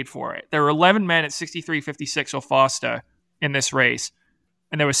really paid for it. There were 11 men at 63.56 or faster in this race,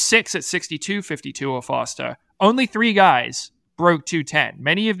 and there were 6 at 62.52 or faster. Only 3 guys broke 2:10.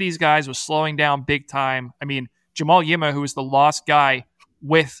 Many of these guys were slowing down big time. I mean, Jamal Yimmer, who was the last guy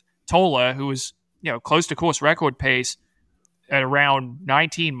with Tola, who was close to course record pace at around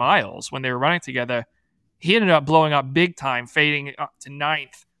 19 miles when they were running together, he ended up blowing up big time, fading up to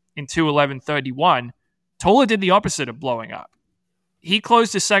 9th in 2:11.31. Tola did the opposite of blowing up. He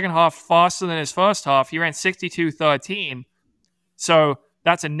closed his second half faster than his first half. He ran 62.13. So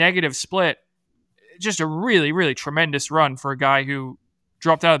that's a negative split. Just a really, really tremendous run for a guy who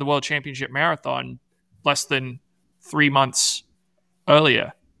dropped out of the World Championship Marathon less than 3 months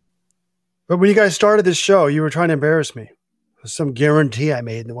earlier. But when you guys started this show, you were trying to embarrass me. Some guarantee I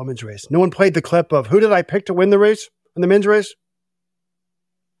made in the women's race. No one played the clip of who did I pick to win the race in the men's race?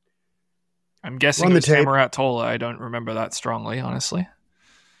 I'm guessing it was Tamrat Tola. I don't remember that strongly, honestly.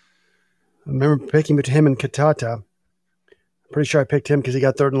 I remember picking him in Katata. I'm pretty sure I picked him because he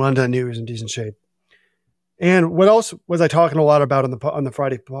got third in London and knew he was in decent shape. And what else was I talking a lot about on the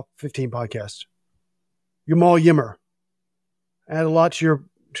Friday 15 podcast? Jamal Yimmer. I had a lot to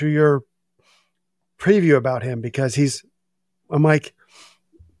your preview about him because he's I'm like,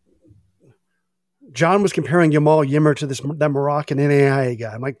 John was comparing Yamal Yimmer to that Moroccan NAIA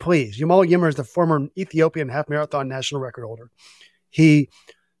guy. I'm like, please. Yamal Yimmer is the former Ethiopian half marathon national record holder. He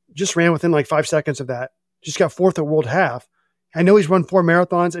just ran within like 5 seconds of that. Just got fourth at World Half. I know he's run 4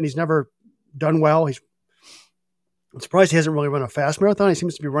 marathons and he's never done well. I'm surprised he hasn't really run a fast marathon. He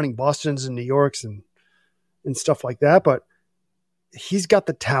seems to be running Bostons and New Yorks and stuff like that, but he's got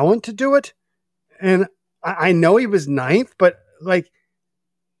the talent to do it. And I know he was 9th, but like,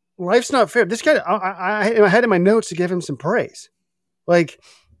 life's not fair. This guy, I had in my notes to give him some praise. Like,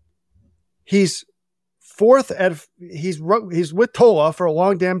 he's fourth he's with Tola for a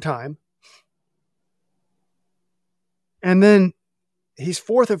long damn time. And then he's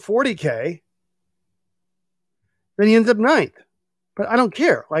fourth at 40K. Then he ends up 9th. But I don't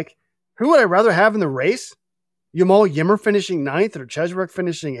care. Like, who would I rather have in the race? Yamal Yimmer finishing 9th or Cheswick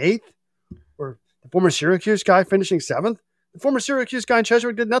finishing 8th? Or the former Syracuse guy finishing 7th? The former Syracuse guy in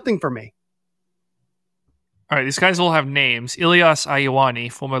Cheswick did nothing for me. All right, these guys all have names. Ilyas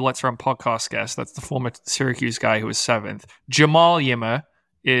Ayuani, former Let's Run podcast guest. That's the former Syracuse guy who was 7th. Jamal Yimmer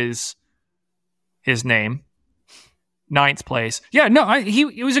is his name. 9th place. Yeah, no,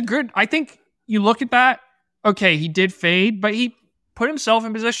 he was a good... I think you look at that, okay, he did fade, but he put himself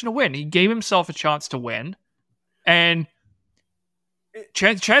in position to win. He gave himself a chance to win. And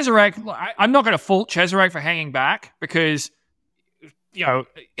Cheserek, I'm not going to fault Cheserek for hanging back because, you know,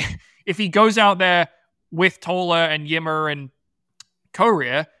 if he goes out there with Tola and Yimmer and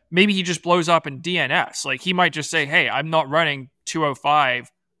Korea, maybe he just blows up in DNS. Like, he might just say, hey, I'm not running 205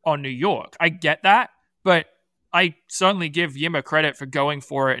 on New York. I get that, but I certainly give Yimmer credit for going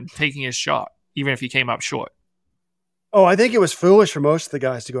for it and taking his shot, even if he came up short. Oh, I think it was foolish for most of the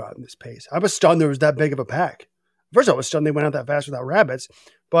guys to go out in this pace. I was stunned there was that big of a pack. First of all, I was stunned they went out that fast without rabbits.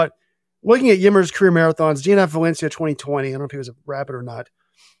 But looking at Yimmer's career marathons, DNF Valencia 2020, I don't know if he was a rabbit or not.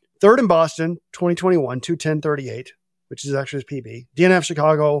 3rd in Boston, 2021, 2:10:38, which is actually his PB. DNF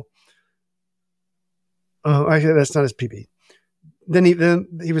Chicago, actually that's not his PB. Then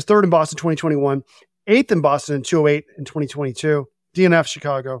he was 3rd in Boston 2021, 8th in Boston in 2:08 in 2022, DNF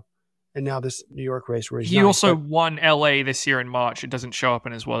Chicago, and now this New York race where he's He also won LA this year in March. It doesn't show up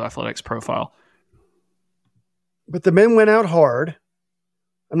in his World Athletics profile. But the men went out hard.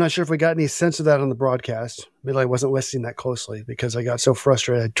 I'm not sure if we got any sense of that on the broadcast. Maybe I wasn't listening that closely because I got so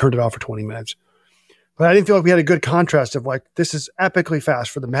frustrated I turned it off for 20 minutes. But I didn't feel like we had a good contrast of like, this is epically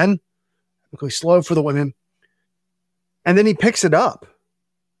fast for the men, epically slow for the women. And then he picks it up.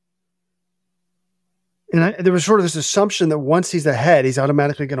 And there was sort of this assumption that once he's ahead, he's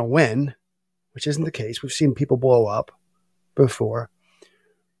automatically going to win, which isn't the case. We've seen people blow up before.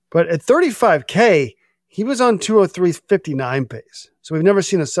 But at 35K, he was on 2:03:59 pace. So we've never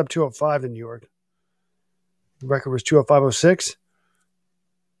seen a sub 2:05 in New York. The record was 2:05:06.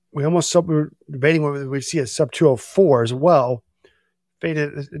 We were debating whether we'd see a sub 2:04 as well.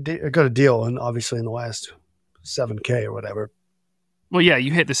 Faded, got a deal, and obviously in the last 7K or whatever. Well, yeah,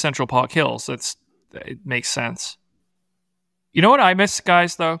 you hit the Central Park Hills. It makes sense. You know what I miss,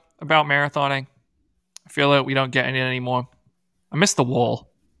 guys, though, about marathoning? I feel like we don't get it anymore. I miss the wall.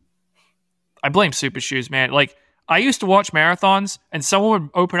 I blame Super Shoes, man. Like, I used to watch marathons, and someone would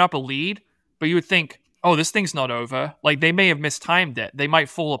open up a lead, but you would think, oh, this thing's not over. Like, they may have mistimed it. They might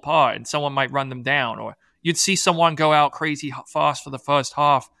fall apart, and someone might run them down. Or you'd see someone go out crazy fast for the first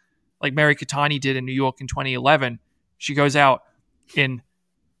half, like Mary Katani did in New York in 2011. She goes out in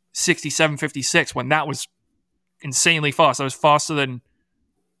 67:56 when that was insanely fast. That was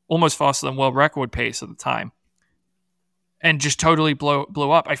almost faster than world record pace at the time. And just totally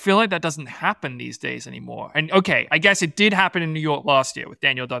blew up. I feel like that doesn't happen these days anymore. And okay, I guess it did happen in New York last year with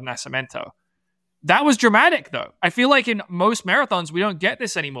Daniel Del Nascimento. That was dramatic, though. I feel like in most marathons, we don't get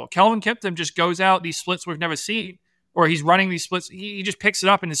this anymore. Kelvin Kiptum just goes out these splits we've never seen, or he's running these splits. He just picks it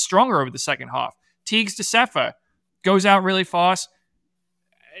up and is stronger over the second half. Teagues DeCefa goes out really fast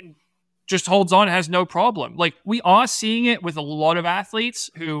and just holds on and has no problem. Like, we are seeing it with a lot of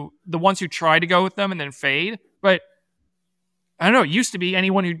athletes the ones who try to go with them and then fade, but I don't know, it used to be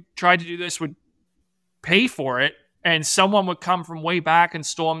anyone who tried to do this would pay for it, and someone would come from way back and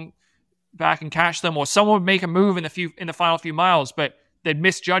storm back and catch them, or someone would make a move in the final few miles, but they'd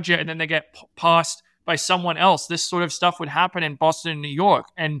misjudge it, and then they get passed by someone else. This sort of stuff would happen in Boston and New York.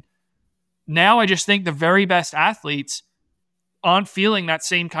 And now I just think the very best athletes aren't feeling that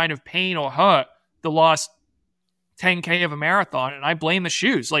same kind of pain or hurt the last 10K of a marathon, and I blame the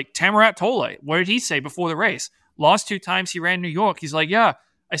shoes. Like Tamarat Tola, what did he say before the race? Last 2 times he ran New York, he's like, yeah,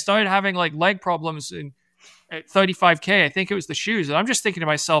 I started having like leg problems at 35K. I think it was the shoes. And I'm just thinking to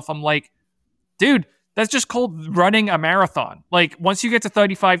myself, I'm like, dude, That's just called running a marathon. Like, once you get to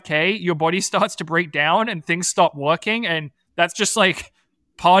 35K, your body starts to break down and things stop working. And that's just like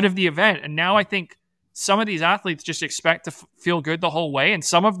part of the event. And now I think some of these athletes just expect to feel good the whole way. And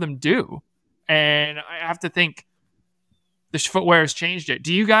some of them do. And I have to think the footwear has changed it.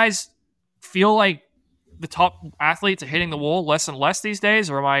 Do you guys feel like the top athletes are hitting the wall less and less these days?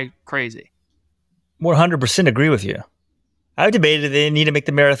 Or am I crazy? 100% agree with you. I've debated they need to make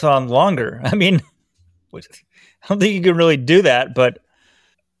the marathon longer. I mean, I don't think you can really do that, but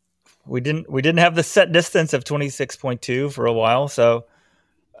we didn't have the set distance of 26.2 for a while. So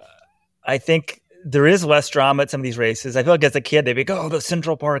I think there is less drama at some of these races. I feel like as a kid, they'd be like, oh, the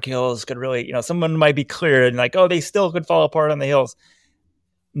Central Park hills could really, someone might be clear and like, oh, they still could fall apart on the hills.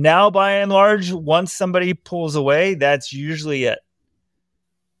 Now, by and large, once somebody pulls away, that's usually it.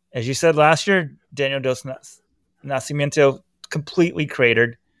 As you said last year, Daniel Dos Nascimento completely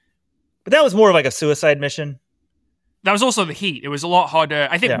cratered. But that was more of like a suicide mission. That was also the heat. It was a lot harder.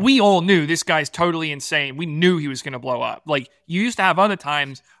 I think we all knew this guy's totally insane. We knew he was going to blow up. Like, you used to have other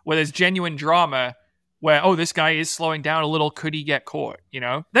times where there's genuine drama where, oh, this guy is slowing down a little. Could he get caught?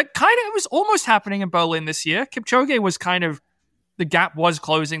 That kind of was almost happening in Berlin this year. Kipchoge was kind of, the gap was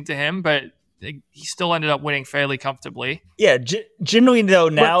closing to him, but he still ended up winning fairly comfortably. Yeah. Generally, though,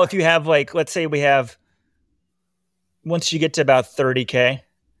 now if you have, like, let's say we have, once you get to about 30K,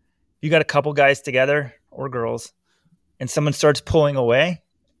 you got a couple guys together or girls, and someone starts pulling away,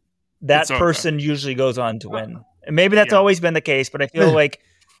 that person usually goes on to win. And maybe that's always been the case, but I feel like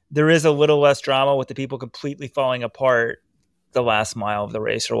there is a little less drama with the people completely falling apart the last mile of the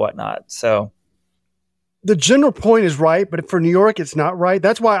race or whatnot. So the general point is right, but for New York, it's not right.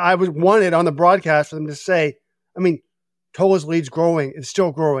 That's why I wanted on the broadcast for them to say, I mean, Tola's lead's growing. It's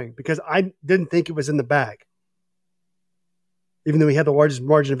still growing because I didn't think it was in the bag. Even though he had the largest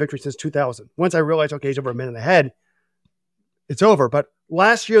margin of victory since 2000. Once I realized, okay, he's over a minute ahead, it's over. But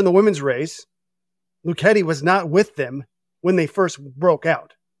last year in the women's race, Lucchetti was not with them when they first broke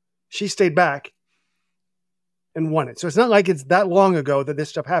out. She stayed back and won it. So it's not like it's that long ago that this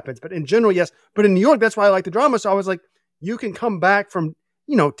stuff happens. But in general, yes. But in New York, that's why I like the drama. So I was like, you can come back from,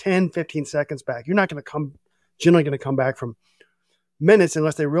 10, 15 seconds back. You're not going to generally going to come back from minutes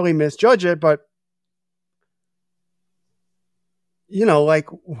unless they really misjudge it. But like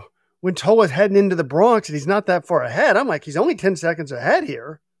when Tola's heading into the Bronx and he's not that far ahead, I'm like, he's only 10 seconds ahead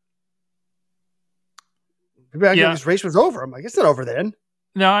here. Maybe I guess this race was over. I'm like, it's not over then.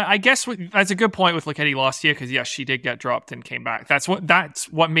 No, I guess that's a good point with Lucchetti last year because, yes, she did get dropped and came back. That's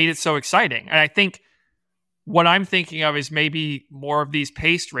what made it so exciting. And I think what I'm thinking of is maybe more of these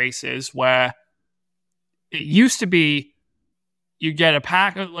paced races where it used to be you get a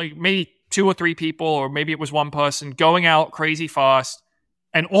pack of like maybe 2 or 3 people, or maybe it was one person going out crazy fast,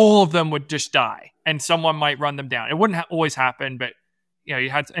 and all of them would just die, and someone might run them down. It wouldn't always happen, but you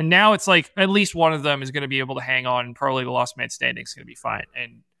had to, and now it's like at least one of them is going to be able to hang on, and probably the last man standing is going to be fine.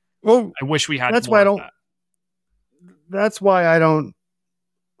 And I wish we had. That's why I don't. That's why I don't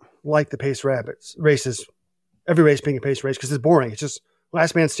like the pace races. Every race being a pace race because it's boring. It's just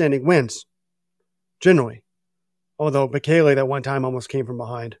last man standing wins generally. Although Bekele that one time almost came from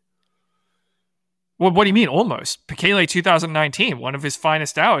behind. Well, what do you mean almost? Bekele 2019, one of his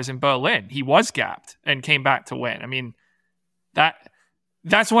finest hours in Berlin. He was gapped and came back to win. I mean,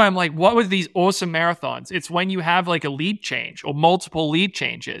 that's why I'm like, what were these awesome marathons? It's when you have like a lead change or multiple lead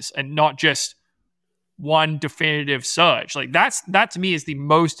changes and not just one definitive surge. Like that to me is the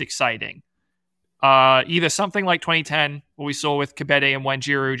most exciting. Either something like 2010, what we saw with Kebede and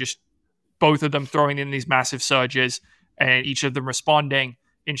Wanjiru, just both of them throwing in these massive surges and each of them responding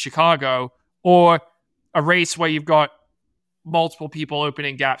in Chicago, or a race where you've got multiple people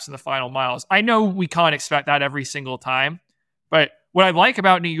opening gaps in the final miles. I know we can't expect that every single time, but what I like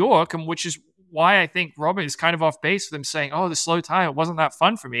about New York, and which is why I think Robin is kind of off base with him saying, oh, the slow time, it wasn't that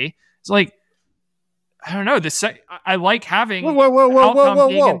fun for me. It's like, I don't know. I like having outcome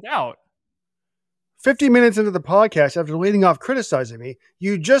being in doubt. 50 minutes into the podcast, after leading off criticizing me,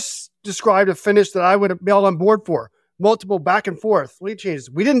 you just described a finish that I would be all on board for. Multiple back and forth lead changes.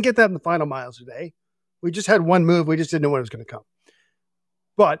 We didn't get that in the final miles today. We just had one move. We just didn't know when it was going to come.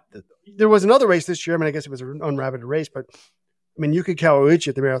 But there was another race this year. I mean, I guess it was an unrabbit race, but I mean, Yuki Kawauchi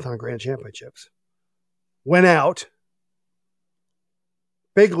at the Marathon Grand Championships went out,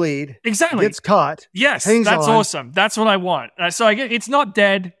 big lead, exactly, gets caught. Yes, that's awesome. That's what I want. So I get it's not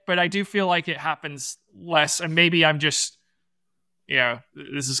dead, but I do feel like it happens less, and maybe I'm just,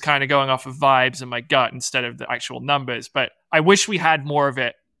 this is kind of going off of vibes and my gut instead of the actual numbers. But I wish we had more of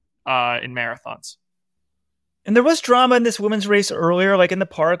it in marathons. And there was drama in this women's race earlier, like in the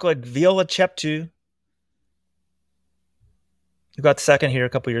park, like Viola Cheptu who got second here a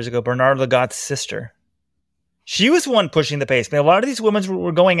couple years ago, Bernard Lagat's sister. She was the one pushing the pace. I mean, a lot of these women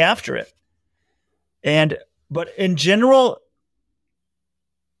were going after it. But in general,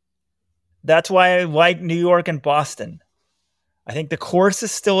 that's why I like New York and Boston. I think the course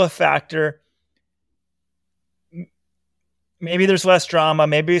is still a factor. Maybe there's less drama.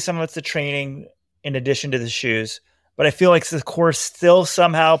 Maybe some of it's the training in addition to the shoes. But I feel like the course still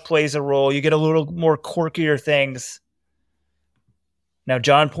somehow plays a role. You get a little more quirkier things. Now,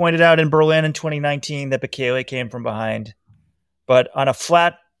 John pointed out in Berlin in 2019 that Bekele came from behind. But on a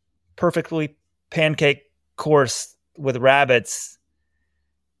flat, perfectly pancake course with rabbits,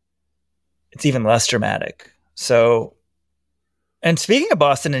 it's even less dramatic. So, and speaking of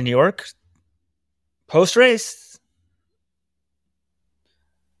Boston and New York, post-race,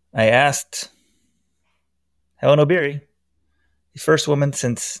 I asked Helen Obiri, the first woman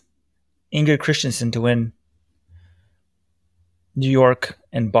since Ingrid Christensen to win New York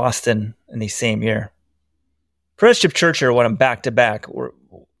and Boston in the same year. Chip Churcher won them back-to-back,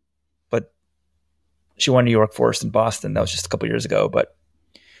 but she won New York first and Boston. That was just a couple years ago. But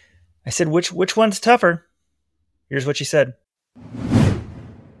I said, which one's tougher? Here's what she said.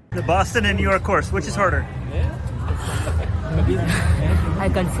 The Boston and New York course, which is harder? I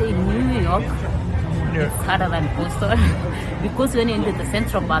can say New York. It's harder than Boston because when you enter the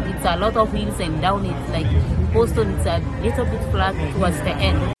Central Park, it's a lot of hills and down. It's like Boston, it's a little bit flat towards the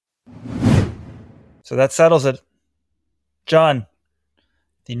end. So that settles it. John,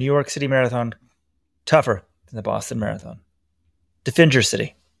 the New York City Marathon, tougher than the Boston Marathon. Defend your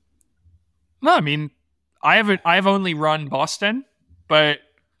city. No, I mean, I've only run Boston, but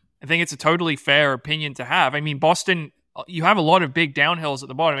I think it's a totally fair opinion to have. I mean, Boston, you have a lot of big downhills at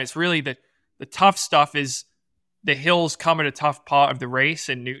the bottom. It's really the tough stuff is the hills come at a tough part of the race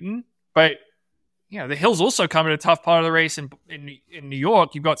in Newton, but the hills also come at a tough part of the race in New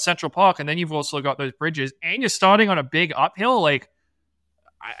York. You've got Central Park, and then you've also got those bridges, and you're starting on a big uphill. Like,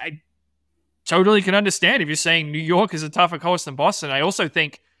 I totally can understand if you're saying New York is a tougher course than Boston. I also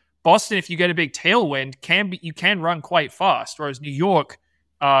think Boston, if you get a big tailwind, you can run quite fast, whereas New York,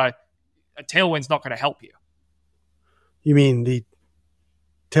 a tailwind's not going to help you. You mean the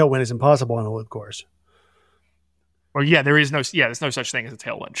tailwind is impossible on a loop course? Or there's no such thing as a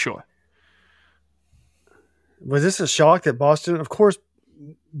tailwind. Sure. Was this a shock that Boston? Of course,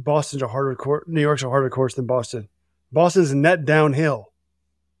 Boston's a harder course. New York's a harder course than Boston. Boston's net downhill,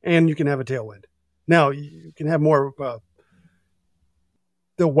 and you can have a tailwind. Now you can have more.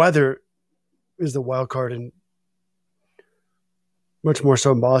 The weather is the wild card, and much more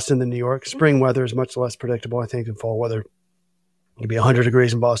so in Boston than New York. Spring weather is much less predictable, I think, than fall weather. It could be 100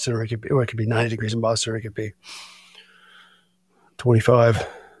 degrees in Boston, or it could be 90 degrees in Boston, or it could be 25.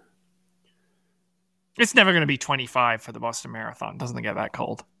 It's never going to be 25 for the Boston Marathon. It doesn't get that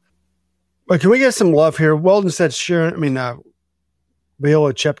cold. But can we get some love here? Weldon said Sharon,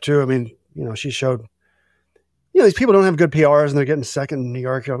 Viola Chep too. I mean, she showed, these people don't have good PRs and they're getting second in New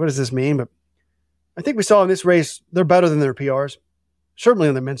York. What does this mean? But I think we saw in this race, they're better than their PRs, certainly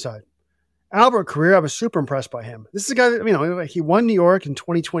on the men's side. Albert Carrere, I was super impressed by him. This is a guy that, he won New York in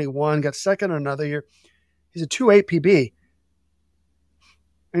 2021, got second another year. He's a 2.8 PB.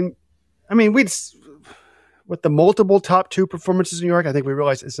 And, with the multiple top two performances in New York, I think we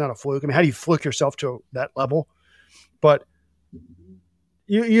realized it's not a fluke. How do you fluke yourself to that level? But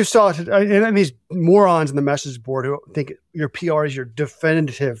you saw it, and these morons in the message board who think your PR is your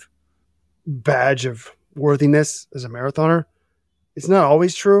definitive badge of worthiness as a marathoner. It's not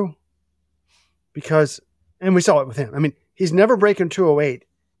always true and we saw it with him. He's never breaking 208.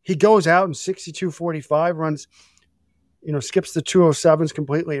 He goes out in 62.45, runs, skips the 207s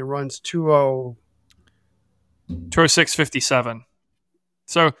completely and runs 206.57.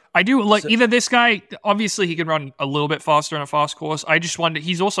 So I do like either this guy, obviously he can run a little bit faster on a fast course. I just wonder,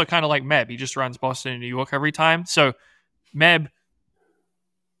 he's also kind of like Meb. He just runs Boston and New York every time. So with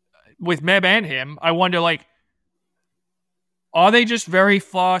Meb and him, I wonder, are they just very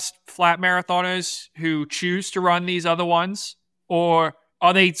fast, flat marathoners who choose to run these other ones? Or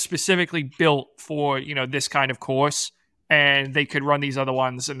are they specifically built for, this kind of course and they could run these other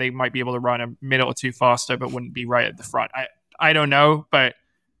ones and they might be able to run a minute or two faster but wouldn't be right at the front? I don't know, but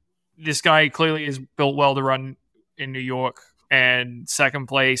this guy clearly is built well to run in New York, and second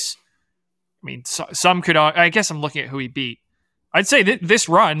place. Some could, I guess I'm looking at who he beat. I'd say that this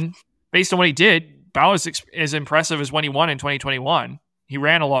run, based on what he did, Bauer is as impressive as when he won in 2021. He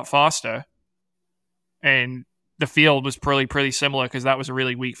ran a lot faster, and the field was pretty similar because that was a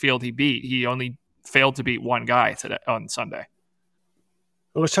really weak field he beat. He only failed to beat one guy today on Sunday.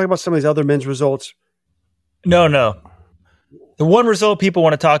 Well, let's talk about some of these other men's results. No. The one result people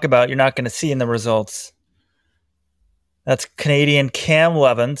want to talk about, you're not going to see in the results. That's Canadian Cam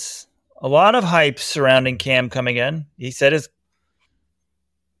Levins. A lot of hype surrounding Cam coming in. He said his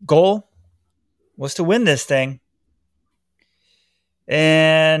goal was to win this thing.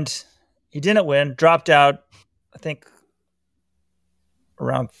 And he didn't win. Dropped out, I think,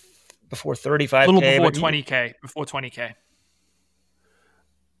 around before 35K. A little before 20K. Before 20K.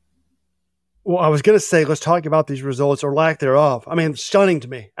 Well, I was going to say, let's talk about these results or lack thereof. I mean, stunning to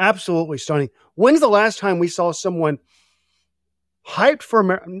me. Absolutely stunning. When's the last time we saw someone hyped for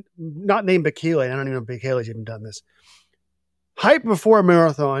not named Bekele? I don't even know if Bekele's even done this. Hyped before a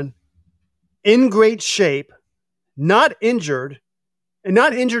marathon, in great shape, not injured, and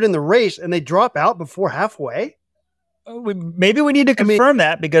not injured in the race, and they drop out before halfway? Maybe we need to confirm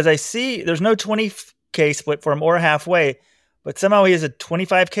that, because I see there's no 20K split for him or halfway, but somehow he has a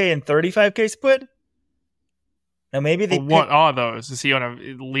 25K and 35K split. Now maybe they. What are those? Is he on a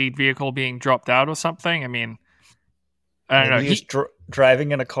lead vehicle being dropped out or something? I mean, I don't know. He's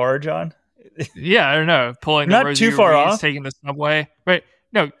driving in a car, John. Yeah, I don't know. Pulling the not too far off. Taking the subway. But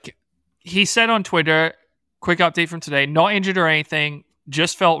no, he said on Twitter, quick update from today, not injured or anything,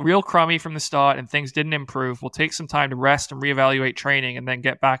 just felt real crummy from the start and things didn't improve. We'll take some time to rest and reevaluate training and then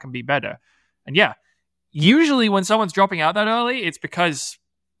get back and be better. And yeah, usually when someone's dropping out that early, it's because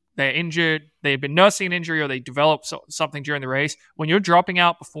they're injured, they've been nursing an injury, or they developed something during the race. When you're dropping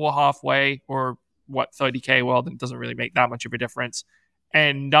out before halfway, or 30K, well, then it doesn't really make that much of a difference.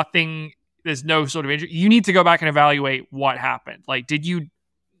 And there's no sort of injury. You need to go back and evaluate what happened. Like, did you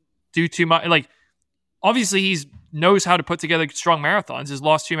do too much? Like, obviously he knows how to put together strong marathons. His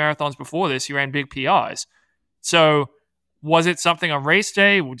last 2 marathons before this, he ran big PRs. So was it something on race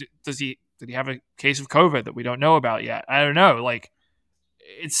day? Did he have a case of COVID that we don't know about yet? I don't know. Like,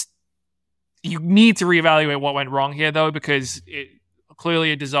 you need to reevaluate what went wrong here, though, because it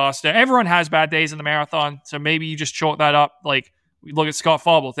clearly a disaster. Everyone has bad days in the marathon, so maybe you just chalk that up. Like, we look at Scott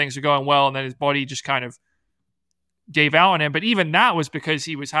Fauble, things are going well, and then his body just kind of gave out on him. But even that was because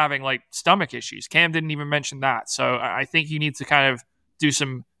he was having like stomach issues. Cam didn't even mention that. So I think you need to kind of do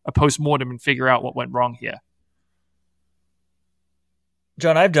a post-mortem and figure out what went wrong here.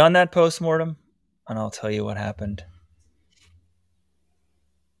 John, I've done that post-mortem, and I'll tell you what happened.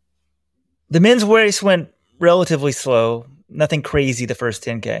 The men's race went relatively slow, nothing crazy the first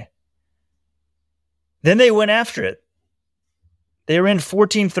 10K. Then they went after it. They were in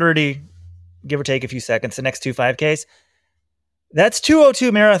 14:30, give or take a few seconds, the next 2 5Ks. That's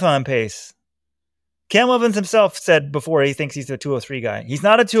 2:02 marathon pace. Cam Levins himself said before he thinks he's a 2:03 guy. He's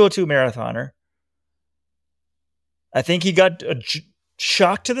not a 2:02 marathoner. I think he got a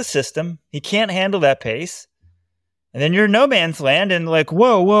shock to the system. He can't handle that pace. And then you're in no man's land and like,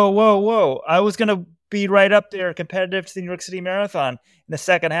 whoa. I was going to be right up there competitive to the New York City Marathon in the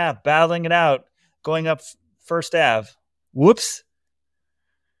second half, battling it out, going up First Ave. Whoops.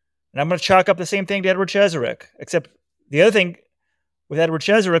 And I'm going to chalk up the same thing to Edward Cheserek, except the other thing with Edward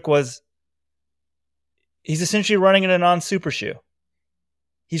Cheserek was he's essentially running in a non-super shoe.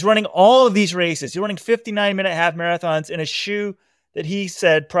 He's running all of these races. He's running 59-minute half marathons in a shoe that he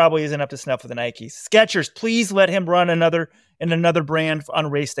said probably isn't up to snuff with the Nikes. Skechers, please let him run another brand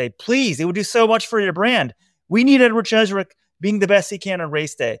on race day. Please, it would do so much for your brand. We need Edward Cheserek being the best he can on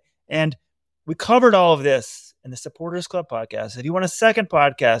race day. And we covered all of this in the Supporters Club podcast. If you want a second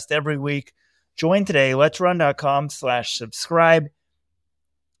podcast every week, join today, letsrun.com/subscribe.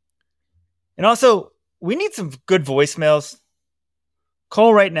 And also, we need some good voicemails.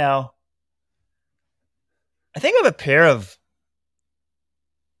 Call right now. I think I have a pair of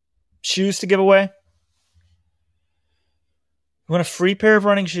shoes to give away. You want a free pair of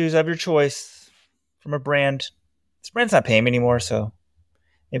running shoes of your choice from a brand. This brand's not paying me anymore, so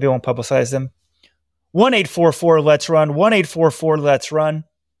maybe I won't publicize them. 1-844-LETS-RUN. 1-844-LETS-RUN.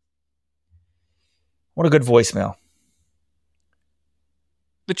 What a good voicemail.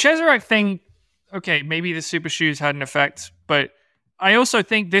 The Cheserek thing, okay, maybe the super shoes had an effect, but I also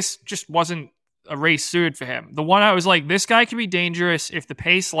think this just wasn't a race suited for him. The one I was like, this guy can be dangerous if the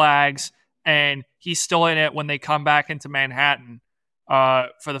pace lags and he's still in it when they come back into Manhattan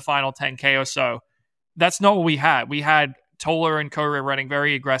for the final 10K or so. That's not what we had. We had Tola and Corey running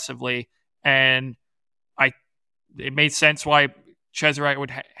very aggressively, and it made sense why Cheserek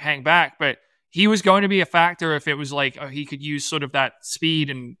would hang back, but he was going to be a factor if it was like he could use sort of that speed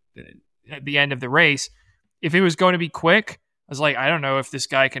and at the end of the race. If it was going to be quick, I was like, I don't know if this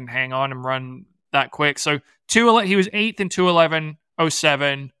guy can hang on and run that quick. So he was 8th in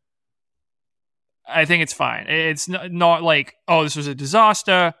 2:11.07. I think it's fine. It's not like, oh, this was a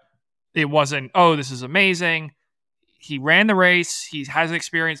disaster. It wasn't, oh, this is amazing. he ran the race. He has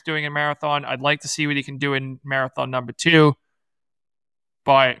experience doing a marathon. I'd like to see what he can do in marathon number 2.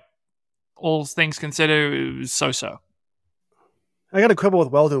 But all things considered, it was so-so. I got to quibble with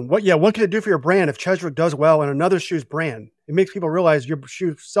Weldon. What can it do for your brand if Cheswick does well in another shoe's brand? It makes people realize your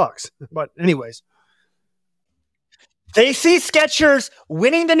shoe sucks. But anyways. They see Skechers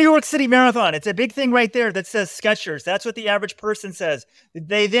winning the New York City Marathon. It's a big thing right there that says Skechers. That's what the average person says.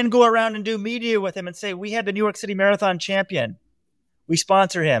 They then go around and do media with him and say, we had the New York City Marathon champion. We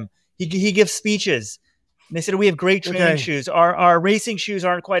sponsor him. He gives speeches. And they said, we have great training shoes. Our racing shoes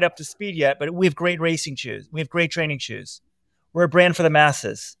aren't quite up to speed yet, but we have great racing shoes. We have great training shoes. We're a brand for the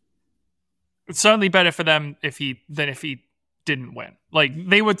masses. It's certainly better for them than if he didn't win. Like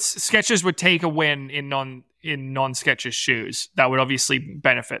Skechers would take a win in non-Skechers shoes. That would obviously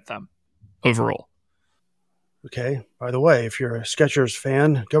benefit them overall. Okay. By the way, if you're a Skechers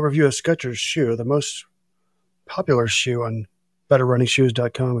fan, go review a Skechers shoe, the most popular shoe on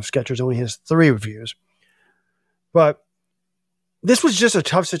betterrunningshoes.com. If Skechers only has 3 reviews. But this was just a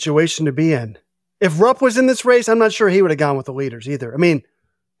tough situation to be in. If Rupp was in this race, I'm not sure he would have gone with the leaders either. I mean,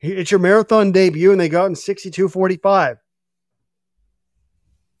 it's your marathon debut and they go out in 62:45.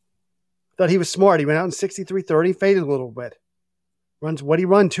 Thought he was smart. He went out in 63:30, faded a little bit. What'd he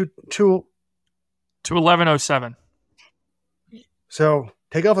run? 2:11:07. So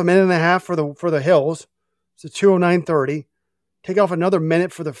take off a minute and a half for the hills. It's a 2:09:30. Take off another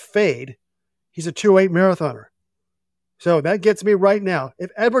minute for the fade. He's a 2:08 marathoner. So that gets me right now.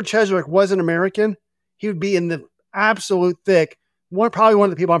 If Edward Cheswick was an American, he would be in the absolute thick. Probably one of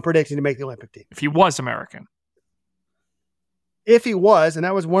the people I'm predicting to make the Olympic team. If he was American. If he was, and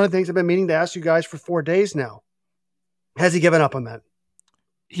that was one of the things I've been meaning to ask you guys for 4 days now. Has he given up on that?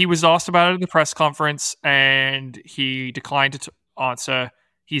 He was asked about it at the press conference, and he declined to answer.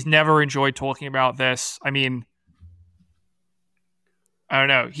 He's never enjoyed talking about this. I mean, I don't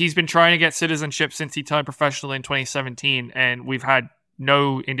know. He's been trying to get citizenship since he turned professional in 2017, and we've had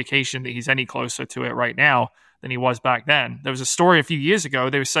no indication that he's any closer to it right now than he was back then. There was a story a few years ago.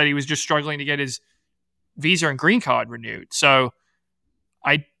 They said he was just struggling to get his visa and green card renewed. So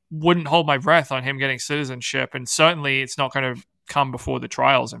I wouldn't hold my breath on him getting citizenship, and certainly it's not going to come before the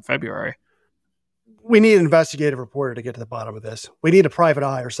trials in February. We need an investigative reporter to get to the bottom of this. We need a private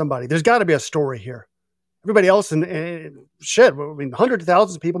eye or somebody. There's got to be a story here. Everybody else, shit, I mean, hundreds of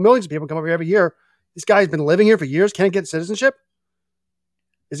thousands of people, millions of people come over here every year. This guy's been living here for years, can't get citizenship?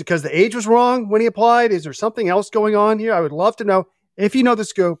 Is it because the age was wrong when he applied? Is there something else going on here? I would love to know. If you know the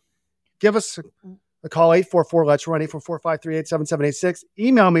scoop, give us a call, 844-LET'S-RUN, 844-538-7786.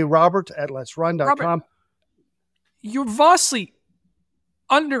 Email me, robert@letsrun.com. Robert, you're vastly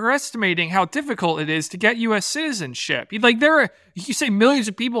underestimating how difficult it is to get U.S. citizenship. You say millions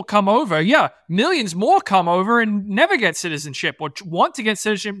of people come over. Yeah, millions more come over and never get citizenship or want to get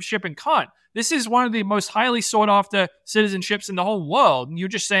citizenship and can't. This is one of the most highly sought after citizenships in the whole world. And you're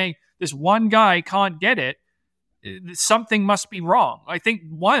just saying this one guy can't get it. Something must be wrong. I think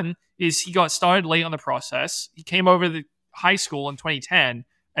one is he got started late on the process. He came over the high school in 2010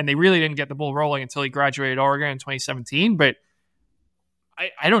 and they really didn't get the ball rolling until he graduated Oregon in 2017. But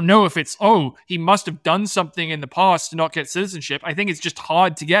I don't know if it's, he must have done something in the past to not get citizenship. I think it's just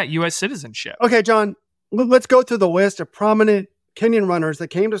hard to get U.S. citizenship. Okay, John, let's go through the list of prominent Kenyan runners that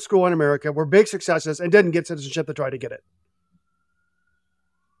came to school in America, were big successes, and didn't get citizenship to try to get it.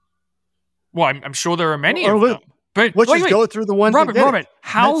 Well, I'm sure there are many of them. But let's just go through the ones Robert, that did it.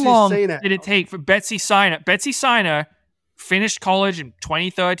 How long did it take for Betsy Siner? Betsy Siner finished college in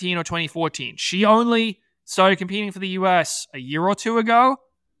 2013 or 2014. She only started competing for the U.S. a year or two ago.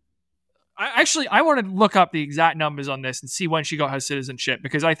 I want to look up the exact numbers on this and see when she got her citizenship,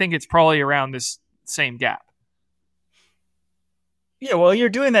 because I think it's probably around this same gap. Yeah, well, you're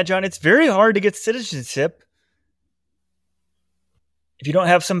doing that, John. It's very hard to get citizenship if you don't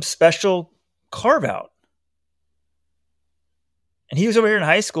have some special carve-out. And he was over here in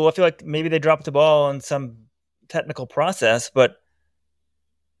high school. I feel like maybe they dropped the ball on some technical process, but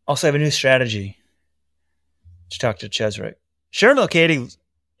also have a new strategy to talk to Cheswick. Sharon Mulcahy,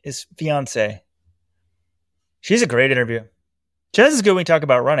 his fiance, she's a great interview. Ches is good when we talk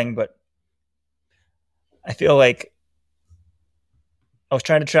about running, but I feel like I was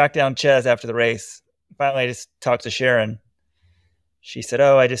trying to track down Ches after the race. Finally, I just talked to Sharon. She said,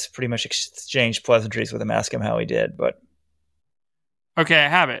 I just pretty much exchanged pleasantries with him, asked him how he did. But okay, I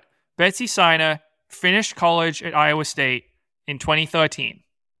have it. Betsy Siner finished college at Iowa State in 2013.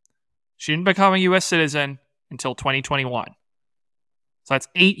 She didn't become a U.S. citizen until 2021. So that's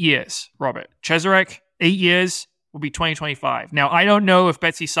 8 years, Robert. Cheswick, 8 years will be 2025. Now, I don't know if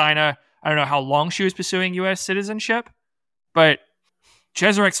Betsy Siner I don't know how long she was pursuing U.S. citizenship, but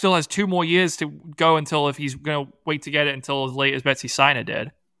Cheserek still has 2 more years to go until, if he's going to wait to get it until as late as Betsy Sina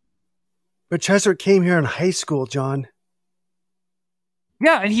did. But Cheserek came here in high school, John.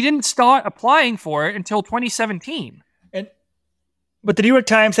 Yeah, and he didn't start applying for it until 2017. But the New York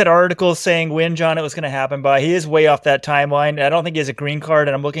Times had articles saying when, John, it was going to happen by. He is way off that timeline. I don't think he has a green card,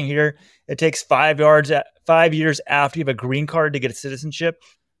 and I'm looking here. It takes 5 years after you have a green card to get a citizenship.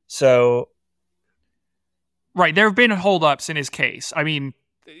 So, right, there have been holdups in his case. I mean,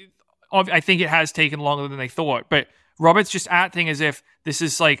 I think it has taken longer than they thought, but Robert's just acting as if this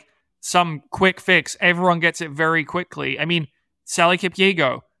is like some quick fix. Everyone gets it very quickly. I mean, Sally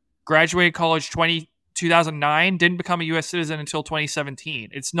Kipyego graduated college 2009, didn't become a U.S. citizen until 2017.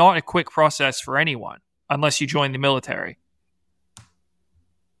 It's not a quick process for anyone unless you join the military.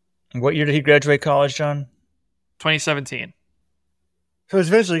 What year did he graduate college, John? 2017. So it's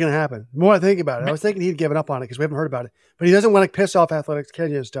eventually going to happen. The more I think about it, I was thinking he'd given up on it because we haven't heard about it. But he doesn't want to piss off Athletics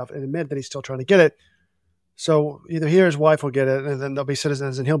Kenya and stuff and admit that he's still trying to get it. So either he or his wife will get it, and then they'll be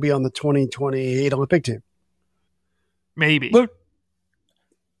citizens, and he'll be on the 2028 Olympic team. Maybe. But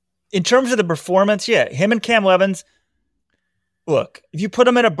in terms of the performance, yeah, him and Cam Levins, look, if you put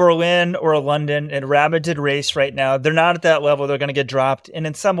them in a Berlin or a London in a rabbited race right now, they're not at that level. They're going to get dropped. And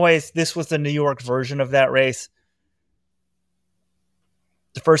in some ways, this was the New York version of that race.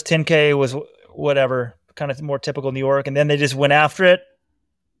 The first 10K was whatever, kind of more typical New York. And then they just went after it.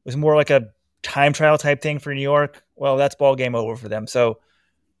 It was more like a time trial type thing for New York. Well, that's ball game over for them. So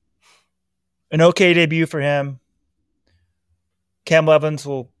an okay debut for him. Cam Levins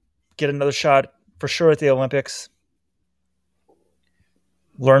will get another shot for sure at the Olympics.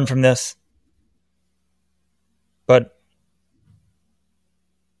 Learn from this. But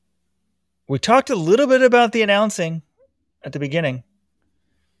we talked a little bit about the announcing at the beginning.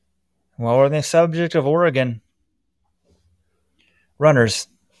 While we're on the subject of Oregon runners.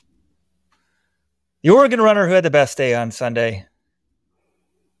 The Oregon runner who had the best day on Sunday.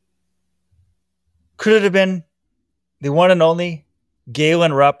 Could it have been the one and only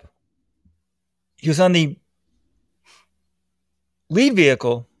Galen Rupp? He was on the lead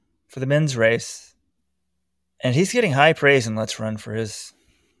vehicle for the men's race, and he's getting high praise in Let's Run for his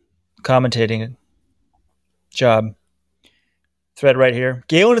commentating job. Thread right here.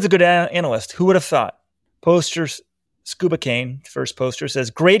 Galen is a good analyst. Who would have thought? Poster Scuba Cane, first poster, says,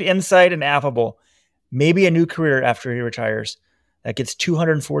 great insight and affable. Maybe a new career after he retires. That gets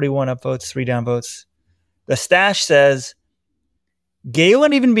 241 upvotes, 3 downvotes. The Stash says,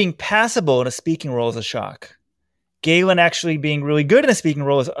 Galen even being passable in a speaking role is a shock. Galen actually being really good in a speaking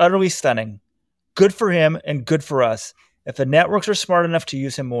role is utterly stunning. Good for him and good for us. If the networks are smart enough to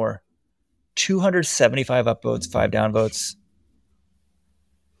use him more. 275 upvotes, 5 downvotes.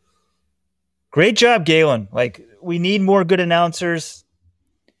 Great job, Galen. Like, we need more good announcers.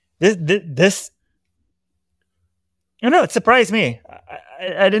 This I don't know, it surprised me.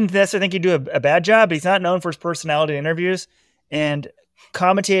 I didn't necessarily think he'd do a bad job, but he's not known for his personality in interviews. And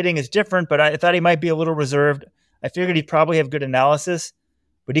commentating is different, but I thought he might be a little reserved. I figured he'd probably have good analysis,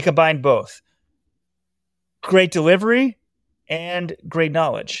 but he combined both. Great delivery and great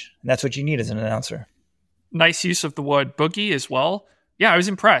knowledge. And that's what you need as an announcer. Nice use of the word boogie as well. Yeah, I was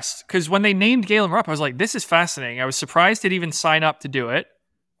impressed because when they named Galen Rupp, I was like, this is fascinating. I was surprised he'd even sign up to do it,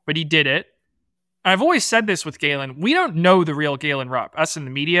 but he did it. I've always said this with Galen. We don't know the real Galen Rupp, us in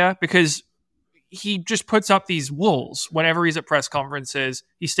the media, because he just puts up these wools whenever he's at press conferences.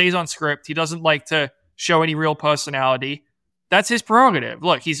 He stays on script. He doesn't like to show any real personality. That's his prerogative.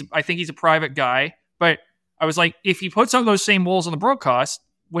 Look, I think he's a private guy, but I was like, if he puts up those same walls on the broadcast,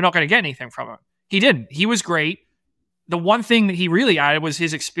 we're not going to get anything from him. He didn't. He was great. The one thing that he really added was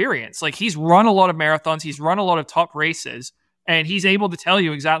his experience. Like, he's run a lot of marathons. He's run a lot of top races, and he's able to tell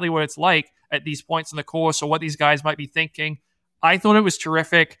you exactly what it's like at these points in the course or what these guys might be thinking. I thought it was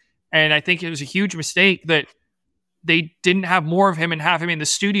terrific, and I think it was a huge mistake that they didn't have more of him and have him in the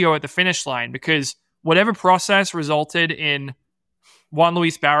studio at the finish line, because whatever process resulted in Juan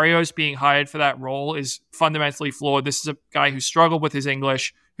Luis Barrios being hired for that role is fundamentally flawed. This is a guy who struggled with his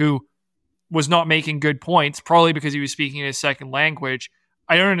English, who was not making good points, probably because he was speaking his second language.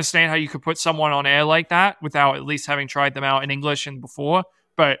 I don't understand how you could put someone on air like that without at least having tried them out in English and before,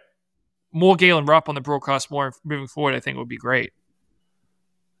 but more Galen Rupp on the broadcast more moving forward, I think would be great.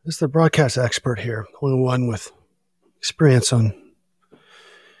 This is the broadcast expert here, only one with experience on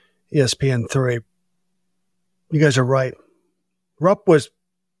ESPN3. You guys are right. Rupp was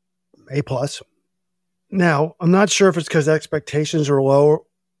A+. Now, I'm not sure if it's because expectations are low.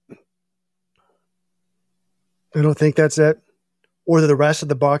 I don't think that's it. or that the rest of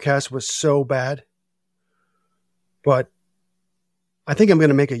the broadcast was so bad. But I think I'm going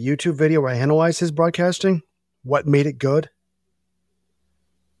to make a YouTube video where I analyze his broadcasting, what made it good.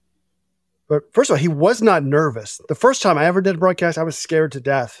 But first of all, he was not nervous. The first time I ever did a broadcast, I was scared to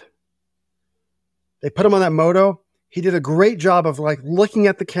death. They put him on that moto. He did a great job of like looking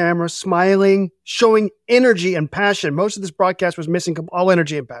at the camera, smiling, showing energy and passion. Most of this broadcast was missing all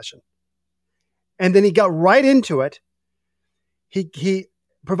energy and passion. And then he got right into it. He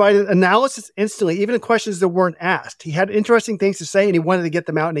provided analysis instantly, even in questions that weren't asked. He had interesting things to say and he wanted to get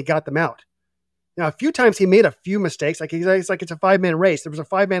them out and he got them out. Now, a few times he made a few mistakes. Like it's a 5-man race. There was a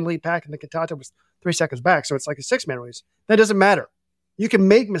 5-man lead pack and the Cantata was 3 seconds back. So it's like a 6-man race. That doesn't matter. You can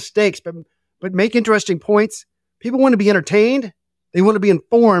make mistakes, but make interesting points. People want to be entertained. They want to be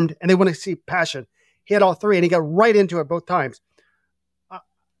informed and they want to see passion. He had all three and he got right into it both times.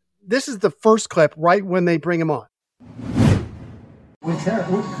 This is the first clip right when they bring him on.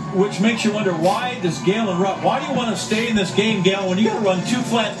 Which makes you wonder, why does Galen Rupp, why do you want to stay in this game, Galen, when you got to run 2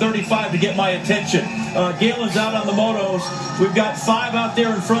 flat 35 to get my attention? Galen's out on the motos. We've got 5 out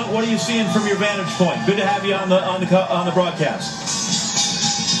there in front. What are you seeing from your vantage point? Good to have you on the broadcast.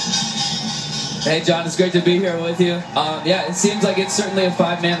 Hey, John, it's great to be here with you. Yeah, it seems like it's certainly a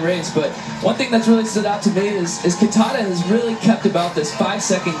 5-man race, but one thing that's really stood out to me is Cantata has really kept about this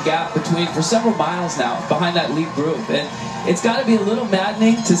 5-second gap for several miles now behind that lead group. And it's got to be a little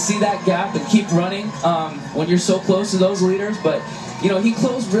maddening to see that gap and keep running when you're so close to those leaders. But, he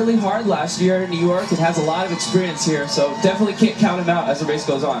closed really hard last year in New York and has a lot of experience here. So definitely can't count him out as the race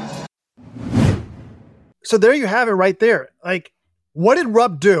goes on. So there you have it right there. Like, what did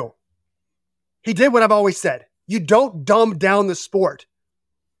Rupp do? He did what I've always said. You don't dumb down the sport.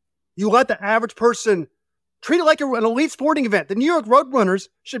 You let the average person treat it like an elite sporting event. The New York Roadrunners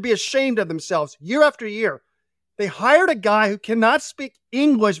should be ashamed of themselves year after year. They hired a guy who cannot speak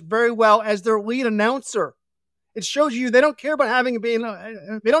English very well as their lead announcer. It shows you they don't care about they're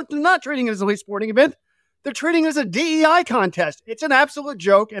not treating it as an elite sporting event. They're treating it as a DEI contest. It's an absolute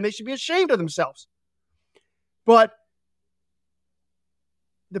joke and they should be ashamed of themselves. But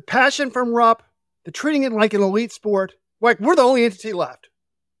the passion from Rupp, the treating it like an elite sport, like we're the only entity left.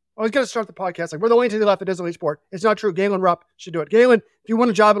 I was going to start the podcast like we're the only entity left that does elite sport. It's not true. Galen Rupp should do it. Galen, if you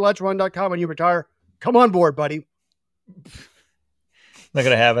want a job at Let'sRun.com when you retire, come on board, buddy. Not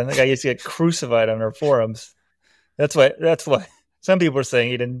going to happen. The guy used to get crucified on our forums. That's why some people are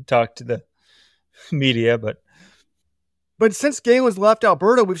saying he didn't talk to the media, but since Galen's left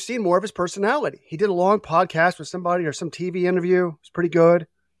Alberta, we've seen more of his personality. He did a long podcast with somebody or some TV interview. It was pretty good.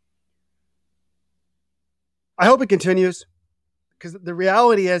 I hope it continues because the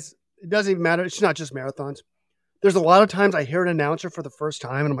reality is it doesn't even matter. It's not just marathons. There's a lot of times I hear an announcer for the first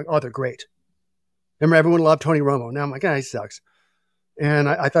time and I'm like, oh, they're great. Remember, everyone loved Tony Romo. Now I'm like, he sucks. And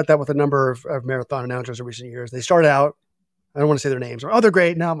I thought that with a number of marathon announcers in recent years. They started out, I don't want to say their names, or they're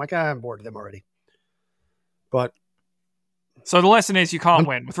great. Now I'm like, I'm bored of them already. But so the lesson is you can't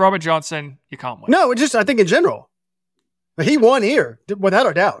win. With Robert Johnson, you can't win. No, just I think in general. He won here, without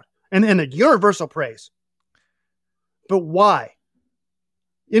a doubt. And a universal praise. But why?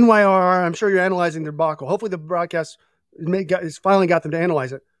 NYR, I'm sure you're analyzing their debacle. Hopefully the broadcast has finally got them to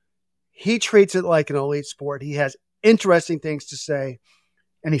analyze it. He treats it like an elite sport. He has interesting things to say,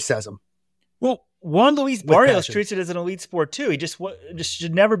 and he says them. Well, Juan Luis Barrios treats it as an elite sport too. He just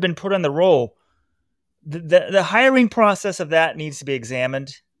should never been put on the roll. The hiring process of that needs to be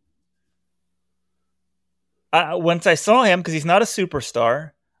examined. Once I saw him, because he's not a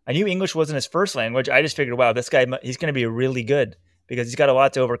superstar, I knew English wasn't his first language. I just figured, wow, this guy, he's going to be really good because he's got a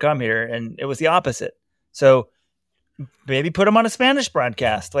lot to overcome here. And it was the opposite. So maybe put him on a Spanish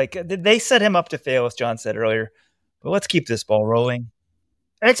broadcast. Like they set him up to fail, as John said earlier. But let's keep this ball rolling.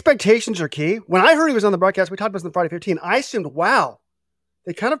 Expectations are key. When I heard he was on the broadcast, we talked about this on Friday 15. I assumed, wow,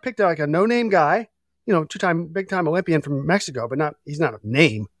 they kind of picked like a no-name guy, two-time, big-time Olympian from Mexico, but he's not a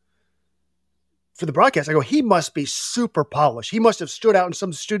name. For the broadcast, I go, he must be super polished. He must have stood out in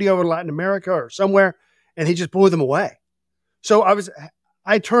some studio in Latin America or somewhere, and he just blew them away. So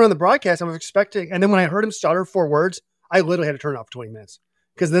I turned on the broadcast, I was expecting, and then when I heard him stutter 4 words, I literally had to turn it off for 20 minutes.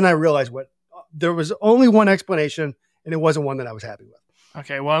 Because then I realized there was only one explanation, and it wasn't one that I was happy with.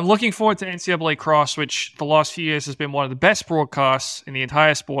 Okay, well, I'm looking forward to NCAA Cross, which the last few years has been one of the best broadcasts in the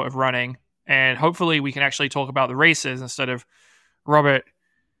entire sport of running, and hopefully we can actually talk about the races instead of Robert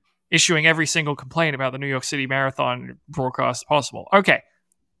issuing every single complaint about the New York City Marathon broadcast possible. Okay.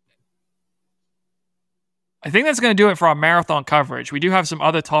 I think that's going to do it for our marathon coverage. We do have some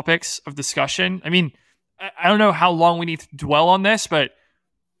other topics of discussion. I mean, I don't know how long we need to dwell on this, but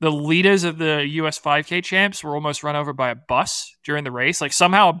the leaders of the US 5K champs were almost run over by a bus during the race. Like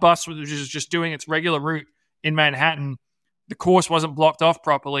somehow a bus was just doing its regular route in Manhattan. The course wasn't blocked off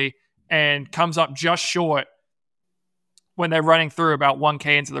properly and comes up just short when they're running through about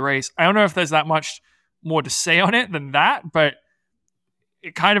 1K into the race. I don't know if there's that much more to say on it than that, but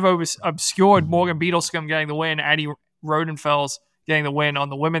it kind of obscured Morgan Beadlescombe getting the win, Addie Rodenfels getting the win on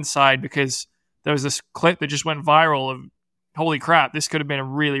the women's side, because there was this clip that just went viral of, holy crap, this could have been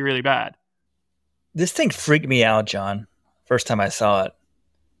really, really bad. This thing freaked me out, John, first time I saw it.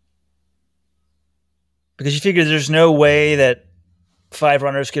 Because you figure there's no way that 5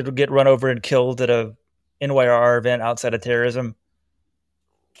 runners could get run over and killed at a NYR event outside of terrorism.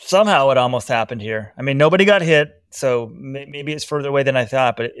 Somehow it almost happened here. I mean, nobody got hit, so maybe it's further away than I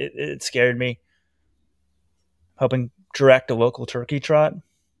thought, but it scared me. Helping direct a local turkey trot.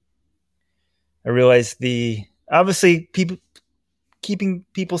 I realized obviously keeping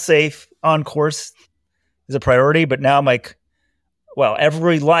people safe on course is a priority, but now I'm like, well,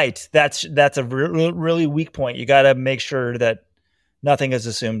 every light, that's a really weak point. You got to make sure that nothing is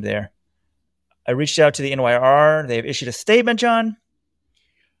assumed there. I reached out to the NYR. They've issued a statement, John.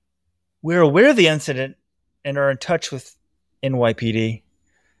 We're aware of the incident and are in touch with NYPD.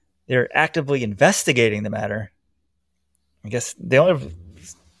 They're actively investigating the matter. I guess the only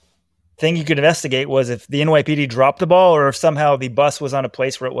thing you could investigate was if the NYPD dropped the ball or if somehow the bus was on a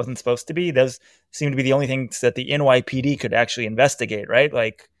place where it wasn't supposed to be. Those seem to be the only things that the NYPD could actually investigate, right?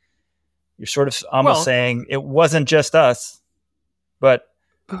 Like, you're sort of almost saying it wasn't just us, but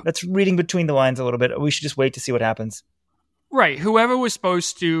that's reading between the lines a little bit. We should just wait to see what happens. Right. Whoever was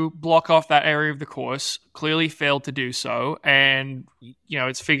supposed to block off that area of the course clearly failed to do so. And,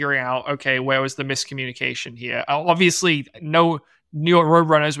 it's figuring out, okay, where was the miscommunication here? Obviously, no New York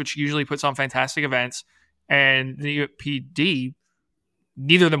Roadrunners, which usually puts on fantastic events, and the New York PD,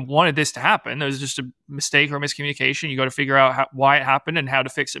 neither of them wanted this to happen. There was just a mistake or a miscommunication. You got to figure out why it happened and how to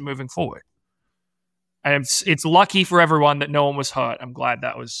fix it moving forward. And it's lucky for everyone that no one was hurt. I'm glad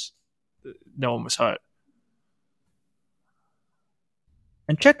no one was hurt.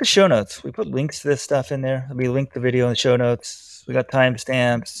 And check the show notes. We put links to this stuff in there. We linked the video in the show notes. We got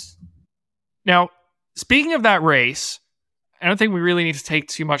timestamps. Now, speaking of that race, I don't think we really need to take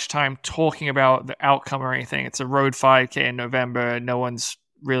too much time talking about the outcome or anything. It's a road 5K in November. No one's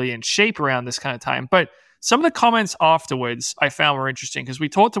really in shape around this kind of time. But some of the comments afterwards I found were interesting because we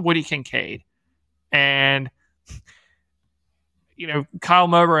talked to Woody Kincaid. And, Kyle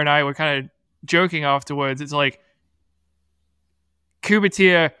Merber and I were kind of joking afterwards. It's like,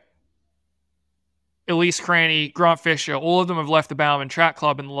 Kubatier, Elise Cranny, Grant Fisher, all of them have left the Bowerman Track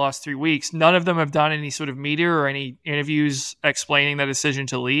Club in the last 3 weeks. None of them have done any sort of media or any interviews explaining their decision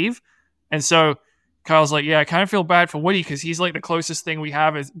to leave. And so Kyle's like, yeah, I kind of feel bad for Woody because he's like the closest thing we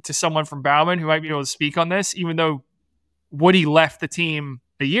have to someone from Bowerman who might be able to speak on this, even though Woody left the team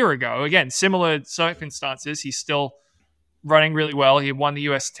a year ago. Again, similar circumstances. He's still running really well. He won the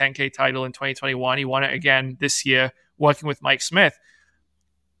US 10K title in 2021. He won it again this year working with Mike Smith.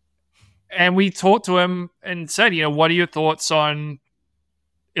 And we talked to him and said, what are your thoughts on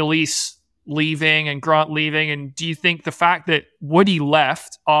Elise leaving and Grant leaving? And do you think the fact that Woody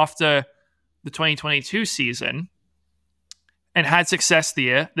left after the 2022 season and had success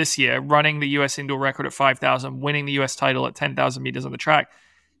this year, running the US indoor record at 5,000, winning the US title at 10,000 meters on the track,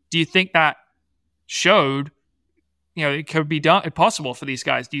 do you think that showed, it could be possible for these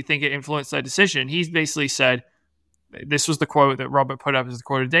guys? Do you think it influenced their decision? He's basically said, this was the quote that Robert put up as the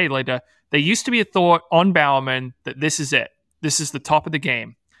quote a day later. There used to be a thought on Bowerman that this is it. This is the top of the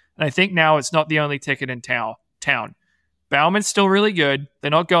game. And I think now it's not the only ticket in town. Bowerman's still really good. They're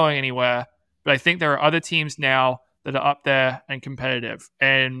not going anywhere. But I think there are other teams now that are up there and competitive.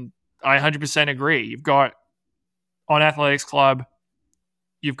 And I 100% agree. You've got On Athletics Club.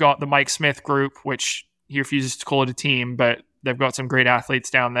 You've got the Mike Smith group, which he refuses to call it a team, but they've got some great athletes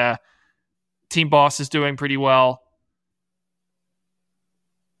down there. Team Boss is doing pretty well.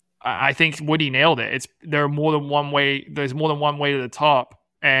 I think Woody nailed it. There's more than one way to the top,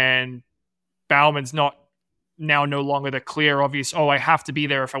 and Bowerman's no longer the clear, obvious, I have to be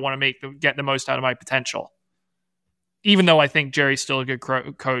there if I want to get the most out of my potential. Even though I think Jerry's still a good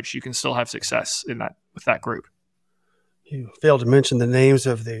coach, you can still have success with that group. You failed to mention the names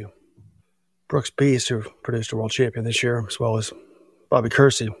of the Brooks Beast who produced a world champion this year, as well as Bobby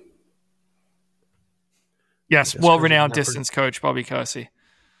Kersey. Yes, well-renowned distance coach Bobby Kersey.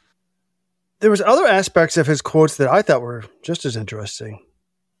 There was other aspects of his quotes that I thought were just as interesting.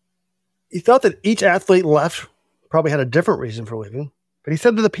 He thought that each athlete left probably had a different reason for leaving, but he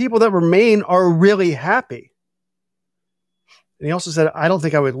said that the people that remain are really happy. And he also said, I don't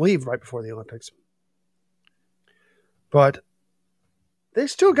think I would leave right before the Olympics. But they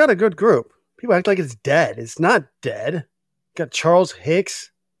still got a good group. People act like it's dead. It's not dead. Got Charles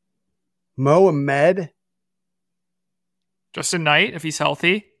Hicks, Mo Ahmed. Justin Knight, if he's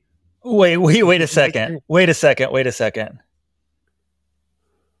healthy. Wait a second. Wait a second.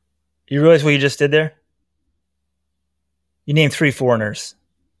 You realize what you just did there? You named 3 foreigners.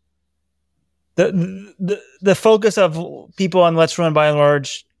 The focus of people on Let's Run by and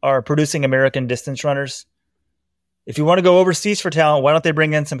large are producing American distance runners. If you want to go overseas for talent, why don't they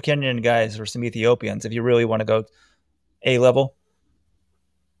bring in some Kenyan guys or some Ethiopians if you really want to go A level?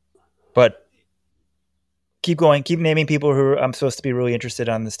 But keep going. Keep naming people who I'm supposed to be really interested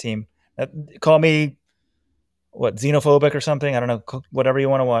on this team. Call me, xenophobic or something? I don't know. Whatever you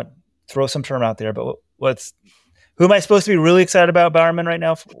want. Throw some term out there. But who am I supposed to be really excited about Bowerman right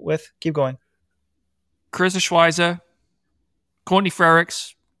now with? Keep going. Carissa Schweizer, Courtney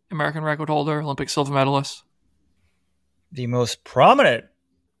Frerichs, American record holder, Olympic silver medalist. The most prominent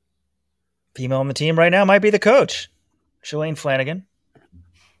female on the team right now might be the coach, Shalane Flanagan,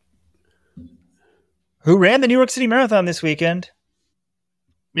 who ran the New York City Marathon this weekend.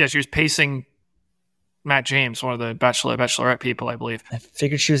 Yeah, she was pacing Matt James, one of the Bachelorette people, I believe. I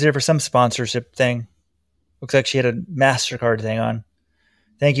figured she was there for some sponsorship thing. Looks like she had a MasterCard thing on.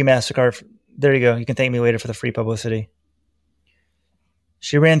 Thank you, MasterCard. There you go. You can thank me later for the free publicity.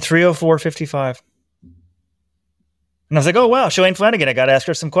 She ran 3:04:55. And I was like, oh, wow, Shalane Flanagan. I got to ask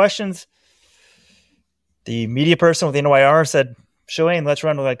her some questions. The media person with the NYR said, Shalane, Let's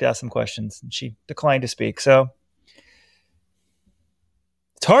Run. We'd like to ask some questions. And she declined to speak. So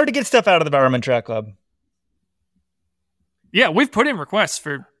it's hard to get stuff out of the Bowerman Track Club. Yeah, we've put in requests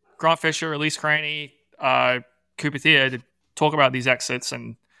for Grant Fisher, Elise Craney, Kupatia to talk about these exits,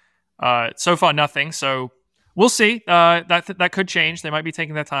 and so far nothing. So we'll see. That could change. They might be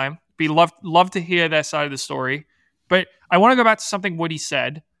taking their time. Love to hear their side of the story. But I want to go back to something Woody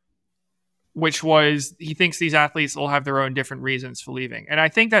said, which was he thinks these athletes all have their own different reasons for leaving. And I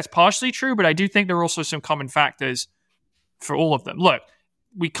think that's partially true, but I do think there are also some common factors for all of them. Look,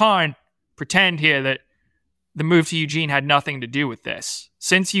 we can't pretend here that the move to Eugene had nothing to do with this.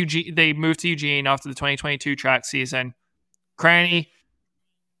 Since they moved to Eugene after the 2022 track season, Cranny,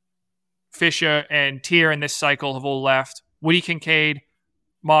 Fisher, and Tier in this cycle have all left. Woody Kincaid,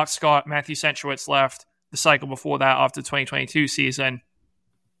 Mark Scott, Matthew Centrowitz left the cycle before that after the 2022 season.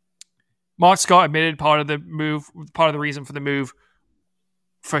 Mark Scott admitted part of the reason for the move,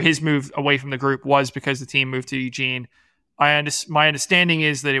 for his move away from the group, was because the team moved to Eugene. My understanding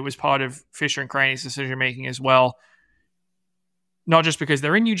is that it was part of Fisher and Craney's decision making as well. Not just because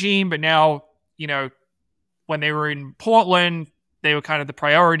they're in Eugene, but now, when they were in Portland, they were kind of the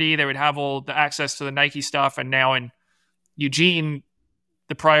priority. They would have all the access to the Nike stuff, and now in Eugene,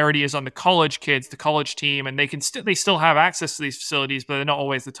 the priority is on the college kids, the college team, and they still have access to these facilities, but they're not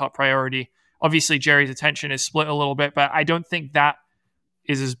always the top priority. Obviously, Jerry's attention is split a little bit, but I don't think that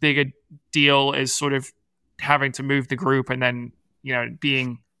is as big a deal as sort of having to move the group and then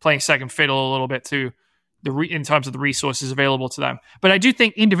playing second fiddle a little bit to in terms of the resources available to them. But I do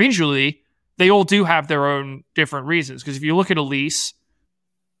think individually they all do have their own different reasons. Because if you look at Elise,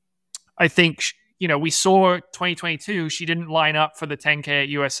 I think we saw 2022, she didn't line up for the 10K at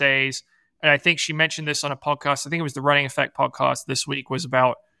USA's. And I think she mentioned this on a podcast. I think it was the Running Effect podcast this week, was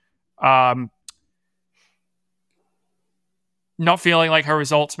about not feeling like her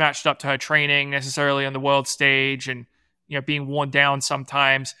results matched up to her training necessarily on the world stage, and being worn down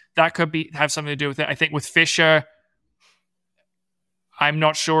sometimes. That could have something to do with it. I think with Fisher, I'm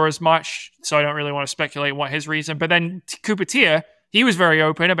not sure as much, so I don't really want to speculate what his reason. But then Kupatia, he was very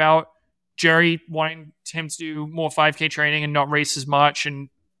open about Jerry wanting him to do more 5K training and not race as much, and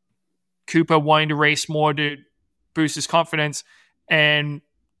Cooper wanting to race more to boost his confidence and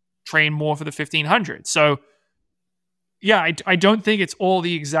train more for the 1500. So, yeah, I don't think it's all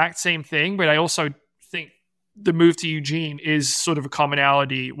the exact same thing, but I also think the move to Eugene is sort of a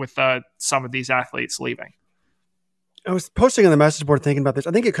commonality with some of these athletes leaving. I was posting on the message board thinking about this.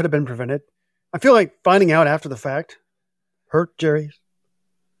 I think it could have been prevented. I feel like finding out after the fact hurt Jerry.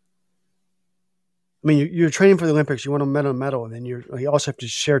 I mean, you're training for the Olympics. You want a medal, and then you also have to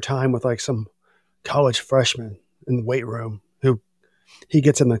share time with like some college freshman in the weight room who he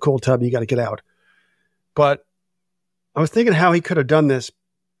gets in the cold tub and you got to get out. But I was thinking how he could have done this.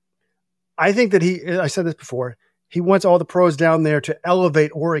 I think that I said this before, he wants all the pros down there to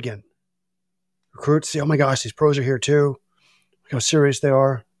elevate Oregon. Recruits see, oh my gosh, these pros are here too. Look how serious they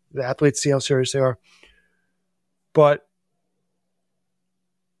are. The athletes see how serious they are. But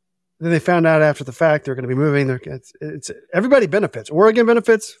Then they found out after the fact they're going to be moving. It's everybody benefits. Oregon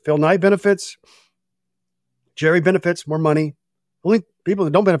benefits. Phil Knight benefits. Jerry benefits. More money. Only people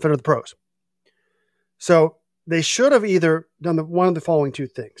that don't benefit are the pros. So they should have either done one of the following two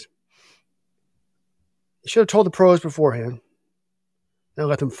things. They should have told the pros beforehand. And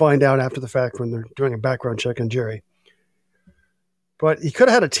let them find out after the fact when they're doing a background check on Jerry. But he could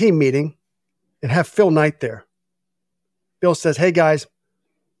have had a team meeting and have Phil Knight there. Phil says, hey, guys,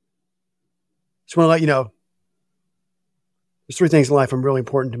 just want to let you know, there's three things in life that are really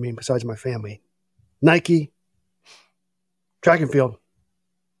important to me besides my family. Nike, track and field,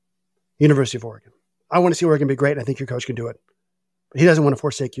 University of Oregon. I want to see Oregon be great, and I think your coach can do it. But he doesn't want to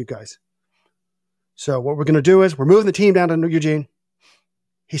forsake you guys. So what we're going to do is we're moving the team down to Eugene.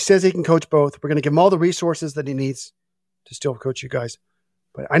 He says he can coach both. We're going to give him all the resources that he needs to still coach you guys.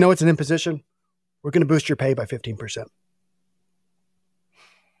 But I know it's an imposition. We're going to boost your pay by 15%.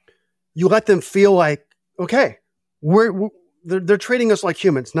 You let them feel like, okay, they're treating us like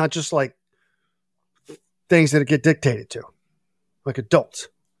humans, not just like things that get dictated to, like adults.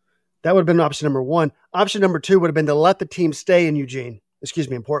 That would have been option number one. Option number two would have been to let the team stay in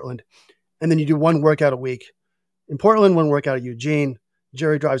in Portland. And then you do one workout a week. In Portland, one workout at Eugene.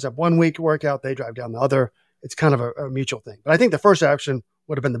 Jerry drives up 1 week workout. They drive down the other. It's kind of a mutual thing. But I think the first option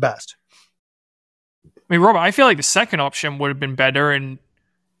would have been the best. I mean, Robert, I feel like the second option would have been better. And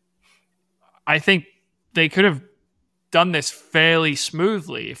I think they could have done this fairly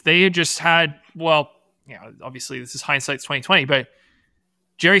smoothly. If they had just had, obviously this is hindsight's 2020, but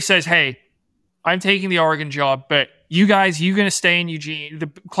Jerry says, hey, I'm taking the Oregon job, but you guys, you're going to stay in Eugene. The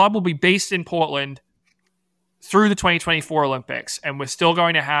club will be based in Portland through the 2024 Olympics. And we're still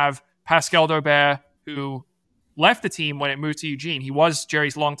going to have Pascal Daubert, who left the team when it moved to Eugene. He was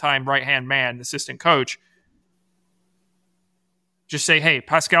Jerry's longtime right-hand man, assistant coach. Just say, hey,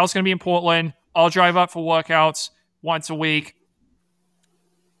 Pascal's going to be in Portland. I'll drive up for workouts once a week.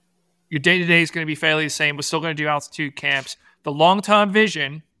 Your day-to-day is going to be fairly the same. We're still going to do altitude camps. The long-term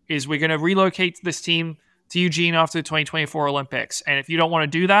vision is we're going to relocate this team to Eugene after the 2024 Olympics. And if you don't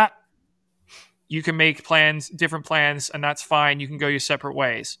want to do that, you can make different plans, and that's fine. You can go your separate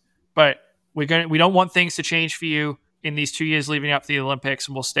ways. But we don't want things to change for you in these 2 years leading up to the Olympics,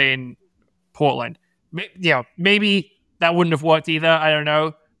 and we'll stay in Portland. Maybe that wouldn't have worked either. I don't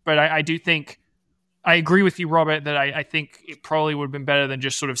know. But I do think, I agree with you, Robert, that I think it probably would have been better than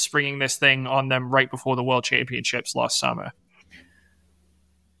just sort of springing this thing on them right before the World Championships last summer.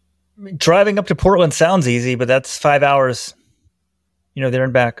 I mean, driving up to Portland sounds easy, but that's 5 hours, there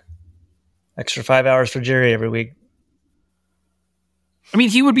and back. Extra 5 hours for Jerry every week. I mean,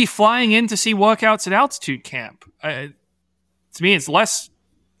 he would be flying in to see workouts at altitude camp. To me, it's less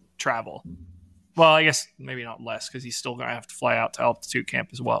travel. Well, I guess maybe not less, because he's still going to have to fly out to altitude camp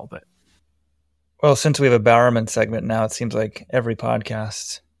as well. But since we have a Bowerman segment now, it seems like every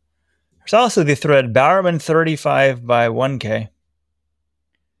podcast. There's also the thread Bowerman 35 by 1K.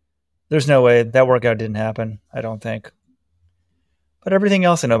 There's no way that workout didn't happen, I don't think. But everything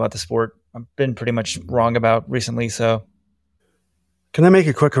else I know about the sport, I've been pretty much wrong about recently, so. Can I make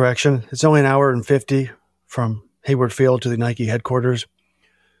a quick correction? It's only an hour and 50 from Hayward Field to the Nike headquarters.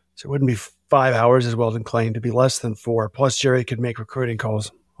 So it wouldn't be 5 hours as Weldon claimed. It'd be less than 4. Plus, Jerry could make recruiting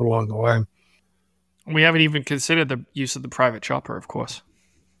calls along the way. We haven't even considered the use of the private chopper, of course.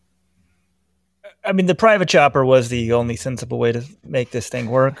 I mean, the private chopper was the only sensible way to make this thing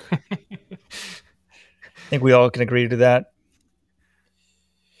work. I think we all can agree to that.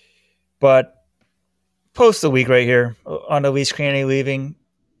 But post the week right here on Elise Cranny leaving,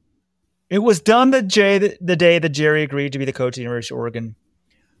 it was done the day that Jerry agreed to be the coach of the University of Oregon.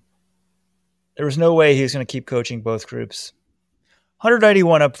 There was no way he was going to keep coaching both groups.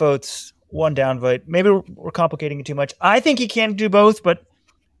 191 upvotes, 1 downvote. Maybe we're complicating it too much. I think he can do both, but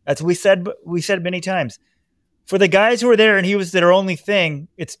as we said many times, for the guys who were there and he was their only thing,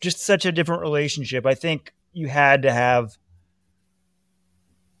 it's just such a different relationship. I think you had to have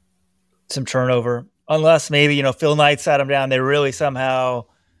some turnover, unless maybe, Phil Knight sat him down. They really somehow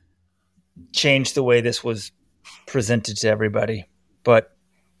changed the way this was presented to everybody. But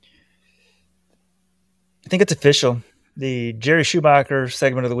I think it's official. The Jerry Schumacher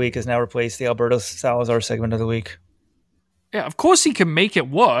segment of the week has now replaced the Alberto Salazar segment of the week. Yeah, of course he can make it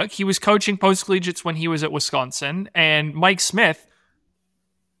work. He was coaching post-collegiates when he was at Wisconsin, and Mike Smith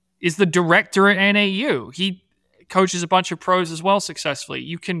is the director at NAU. He coaches a bunch of pros as well successfully.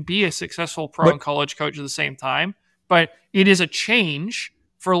 You can be a successful pro and college coach at the same time, but it is a change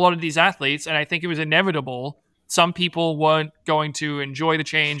for a lot of these athletes, and I think it was inevitable. Some people weren't going to enjoy the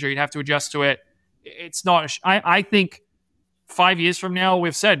change, or you'd have to adjust to it. It's not. I think 5 years from now,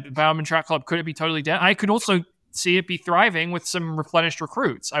 we've said Bowerman Track Club, could it be totally dead? I could also see it be thriving with some replenished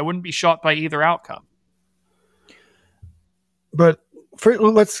recruits. I wouldn't be shocked by either outcome. But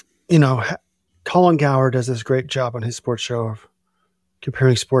Colin Gower does this great job on his sports show of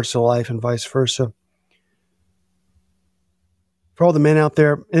comparing sports to life and vice versa. For all the men out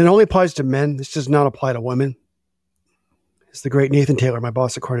there, and it only applies to men, this does not apply to women. As the great Nathan Taylor, my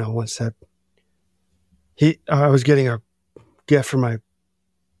boss at Cornell, once said, I was getting a gift from my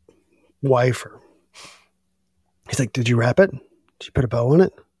wife. He's like, did you wrap it? Did you put a bow on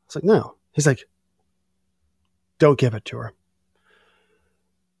it? I was like, no. He's like, don't give it to her.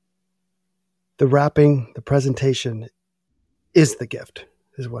 The wrapping, the presentation is the gift,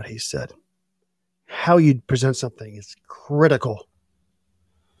 is what he said. How you present something is critical.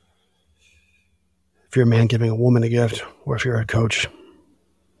 If you're a man giving a woman a gift, or if you're a coach,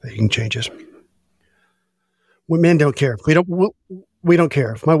 making changes. Men don't care. We don't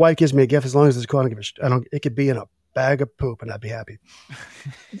care. If my wife gives me a gift, as long as it's cool, I don't give a shit. It could be in a bag of poop, and I'd be happy.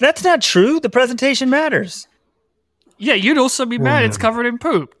 That's not true. The presentation matters. Yeah, you'd also be mad it's covered in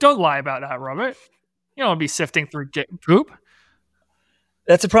poop. Don't lie about that, Robert. You don't want to be sifting through poop.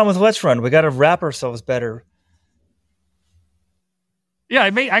 That's the problem with Let's Run. We got to wrap ourselves better. Yeah,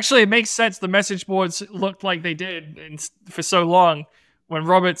 it makes sense. The message boards looked like they did for so long when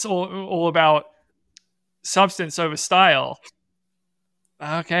Robert's all about substance over style.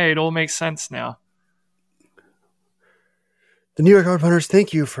 Okay, it all makes sense now. The New York Road Runners,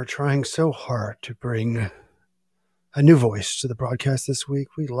 thank you for trying so hard to bring a new voice to the broadcast this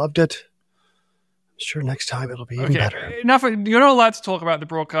week. We loved it. I'm sure next time it'll be even better. Enough. You're not allowed to talk about the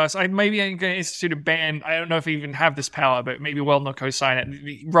broadcast. Maybe I'm going to institute a ban. I don't know if we even have this power, but maybe we'll not co-sign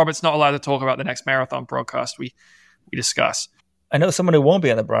it. Robert's not allowed to talk about the next marathon broadcast we discuss. I know someone who won't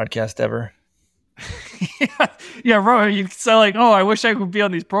be on the broadcast ever. Yeah, Robert, you sound like, I wish I could be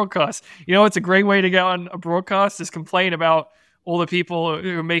on these broadcasts. You know, it's a great way to get on a broadcast is complain about all the people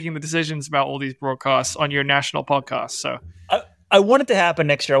who are making the decisions about all these broadcasts on your national podcast. So I want it to happen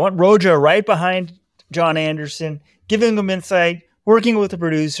next year. I want Rojo right behind John Anderson, giving them insight, working with the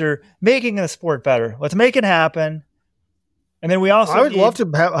producer, making the sport better. Let's make it happen. And then we also I would love to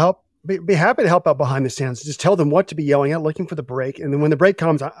help. Be happy to help out behind the stands. Just tell them what to be yelling at, looking for the break. And then when the break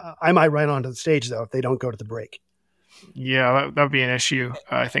comes, I might run onto the stage, though, if they don't go to the break. Yeah, that would be an issue,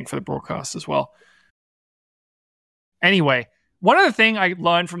 I think, for the broadcast as well. Anyway, one other thing I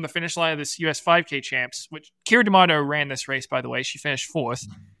learned from the finish line of this US 5K champs, which Kira D'Amato ran this race, by the way. She finished 4th.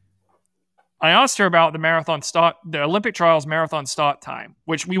 I asked her about the Olympic trials marathon start time,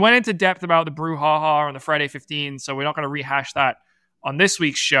 which we went into depth about the brouhaha on the Friday 15, so we're not going to rehash that on this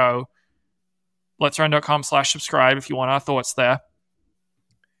week's show. Let'sRun.com/subscribe if you want our thoughts there.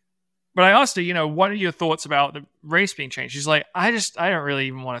 But I asked her, what are your thoughts about the race being changed? She's like, I don't really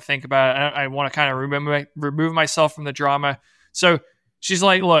even want to think about it. I want to kind of remove myself from the drama. So she's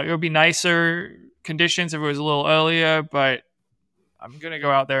like, look, it would be nicer conditions if it was a little earlier, but I'm going to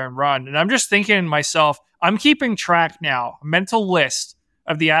go out there and run. And I'm just thinking to myself, I'm keeping track now, a mental list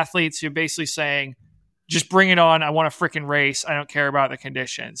of the athletes who are basically saying, just bring it on. I want a freaking race. I don't care about the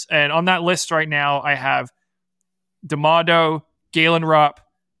conditions. And on that list right now, I have D'Amato, Galen Rupp,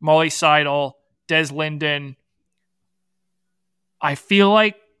 Molly Seidel, Des Linden. I feel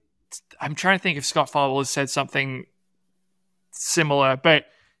like I'm trying to think if Scott Fowler has said something similar, but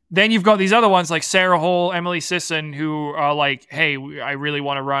then you've got these other ones like Sarah Hall, Emily Sisson, who are like, hey, I really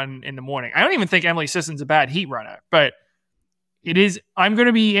want to run in the morning. I don't even think Emily Sisson's a bad heat runner, but I'm going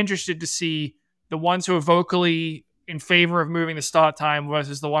to be interested to see the ones who are vocally in favor of moving the start time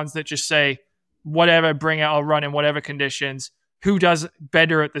versus the ones that just say, whatever, bring it, I'll run in whatever conditions. Who does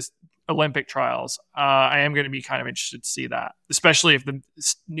better at this Olympic trials? I am going to be kind of interested to see that, especially if the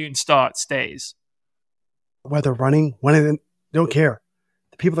noon start stays. Weather running, don't care.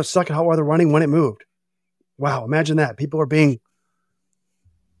 The people that suck at hot weather running when it moved. Wow, imagine that. People are being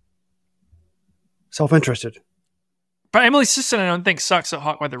self-interested. But Emily Sisson, I don't think, sucks at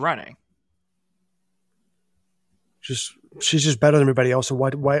hot weather running. She's just better than everybody else. So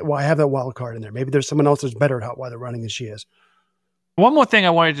why have that wild card in there? Maybe there's someone else that's better at hot weather running than she is. One more thing I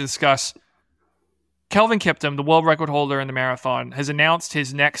wanted to discuss. Kelvin Kiptum, the world record holder in the marathon, has announced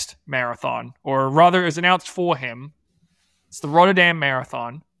his next marathon, or rather is announced for him. It's the Rotterdam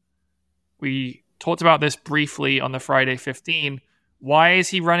Marathon. We talked about this briefly on the Friday 15. Why is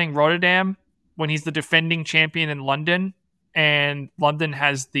he running Rotterdam when he's the defending champion in London and London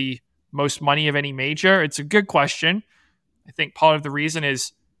has the most money of any major? It's a good question. I think part of the reason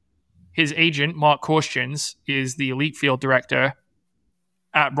is his agent, Mark Korstjens, is the elite field director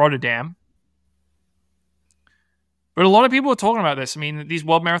at Rotterdam. But a lot of people are talking about this. I mean, these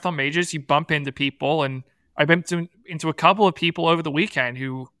World Marathon Majors, you bump into people, and I bumped into a couple of people over the weekend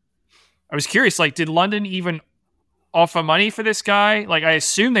who I was curious, like, did London even offer money for this guy? Like, I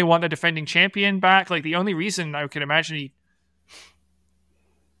assume they want the defending champion back. Like, the only reason I could imagine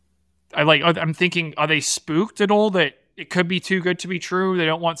I'm thinking, are they spooked at all that it could be too good to be true? They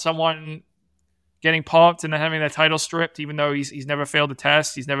don't want someone getting popped and then having their title stripped, even though he's never failed a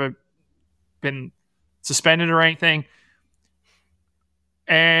test. He's never been suspended or anything.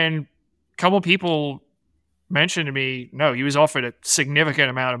 And a couple of people mentioned to me, no, he was offered a significant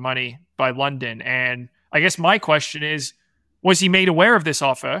amount of money by London. And I guess my question is, was he made aware of this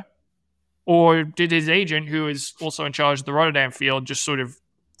offer? Or did his agent, who is also in charge of the Rotterdam field, just sort of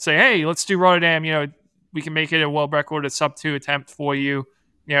say, hey, let's do Rotterdam, we can make it a world record at sub-2 attempt for you.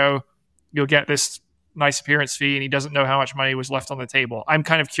 You'll get this nice appearance fee, and he doesn't know how much money was left on the table. I'm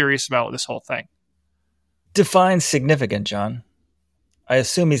kind of curious about this whole thing. Define significant, John. I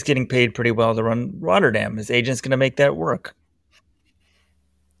assume he's getting paid pretty well to run Rotterdam. His agent's going to make that work.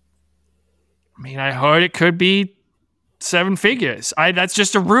 I mean, I heard it could be 7 figures. That's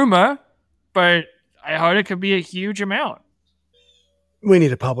just a rumor, but I heard it could be a huge amount. We need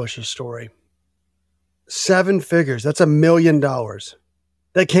to publish a story. 7 figures. That's $1 million.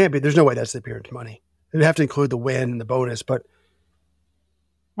 That can't be. There's no way that's the appearance money. It'd have to include the win and the bonus, but...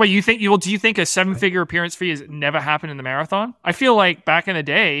 Wait, do you think a 7-figure appearance fee has never happened in the marathon? I feel like back in the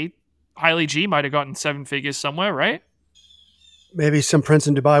day, Hailey G might have gotten 7 figures somewhere, right? Maybe some prince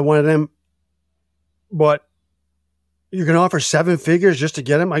in Dubai wanted him, but you're going to offer 7 figures just to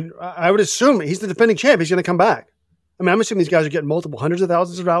get him? I would assume he's the defending champ. He's going to come back. I mean, I'm assuming these guys are getting multiple hundreds of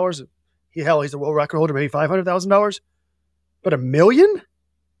thousands of dollars. He's the world record holder, maybe $500,000. But $1 million?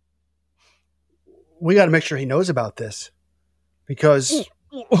 We got to make sure he knows about this because...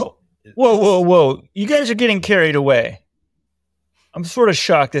 Whoa. You guys are getting carried away. I'm sort of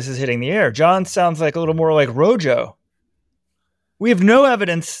shocked this is hitting the air. John sounds like a little more like Rojo. We have no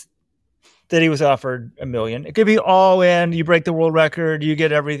evidence that he was offered $1 million. It could be all in. You break the world record. You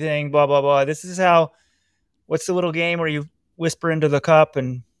get everything, blah, blah, blah. This is how, what's the little game where you whisper into the cup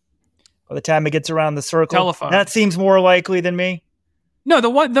and by the time it gets around the circle? Telephone. That seems more likely than me. No,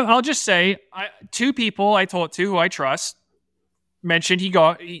 I'll just say, 2 people I talked to who I trust mentioned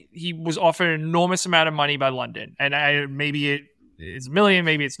he was offered an enormous amount of money by London, and maybe it's $1 million,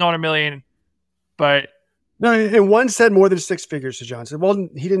 maybe it's not $1 million, but no. And one said more than 6 figures to John. Said, well,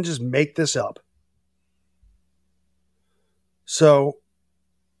 he didn't just make this up. So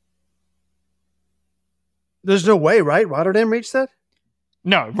there's no way, right? Rotterdam reached that?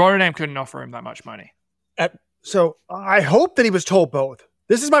 No, Rotterdam couldn't offer him that much money. So I hope that he was told both.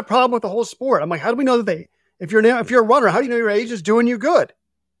 This is my problem with the whole sport. I'm like, how do we know that if you're a runner, how do you know your agent's doing you good?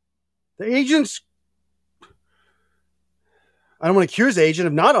 The agent's, I don't want to accuse the agent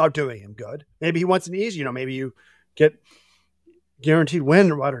of not doing him good. Maybe he wants an easy, maybe you get guaranteed win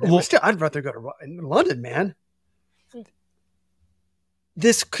in Rotterdam. Well, still, I'd rather go to London, man.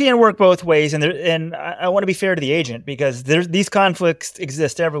 This can work both ways, and I want to be fair to the agent because these conflicts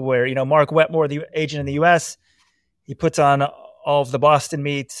exist everywhere. Mark Wetmore, the agent in the U.S., he puts on all of the Boston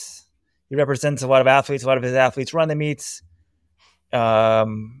meets. He represents a lot of athletes. A lot of his athletes run the meets.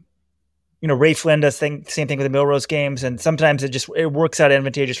 Ray Flynn does same thing with the Milrose Games, and sometimes it works out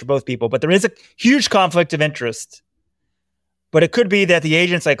advantageous for both people. But there is a huge conflict of interest. But it could be that the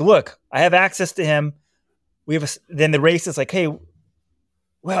agent's like, look, I have access to him. Then the race is like, hey,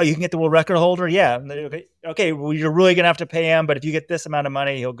 well, you can get the world record holder? Yeah. Okay, well, you're really going to have to pay him, but if you get this amount of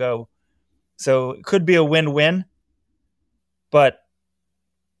money, he'll go. So it could be a win-win. But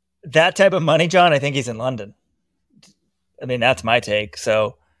that type of money, John, I think he's in London. I mean, that's my take.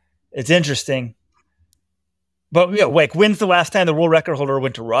 So it's interesting. But when's the last time the world record holder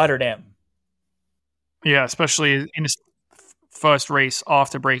went to Rotterdam? Yeah, especially in his first race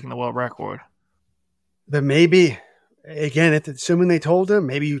after breaking the world record. But maybe... Again, assuming they told him,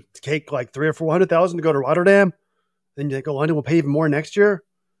 maybe you take like $300,000 or $400,000 to go to Rotterdam, then you go, London will pay even more next year.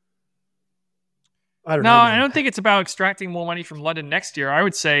 I don't know. No, I don't think it's about extracting more money from London next year. I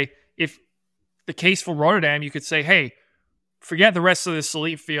would say if the case for Rotterdam, you could say, hey, forget the rest of this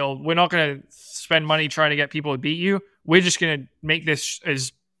elite field. We're not going to spend money trying to get people to beat you. We're just going to make this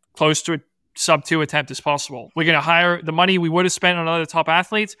as close to a sub-2 attempt as possible. We're going to hire the money we would have spent on other top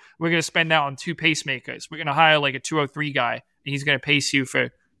athletes. We're going to spend that on 2 pacemakers. We're going to hire like a 203 guy, and he's going to pace you for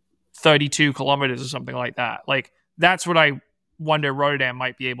 32 kilometers or something like that. Like, that's what I wonder Rotterdam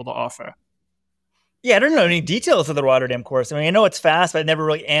might be able to offer. Yeah, I don't know any details of the Rotterdam course. I mean, I know it's fast, but I never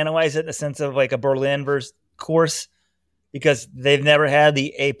really analyzed it in the sense of like a Berlin versus course because they've never had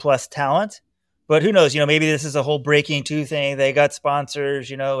the A+ talent. But who knows? Maybe this is a whole Breaking Two thing. They got sponsors.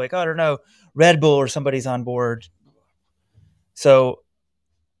 Like I don't know, Red Bull or somebody's on board. So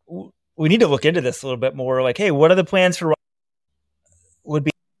we need to look into this a little bit more. Like, hey, what are the plans for? Would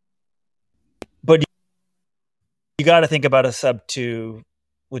be, but you got to think about a sub 2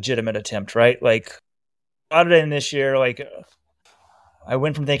 legitimate attempt, right? Like, Rotterdam this year, like, I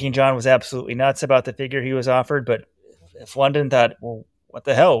went from thinking John was absolutely nuts about the figure he was offered, but if London thought, well, what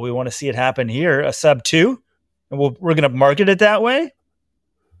the hell, we want to see it happen here, a sub 2, and we're going to market it that way,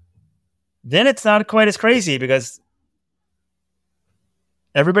 then it's not quite as crazy because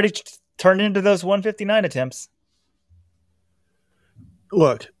everybody turned into those 159 attempts.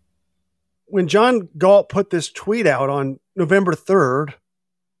 Look, when John Galt put this tweet out on November 3rd,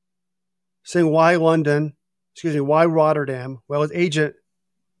 saying why Rotterdam, well, his agent,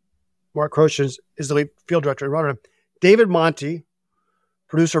 Mark Crotian, is the lead field director in Rotterdam. David Monty,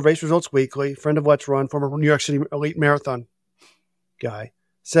 producer of Race Results Weekly, friend of Let's Run, former New York City elite marathon guy,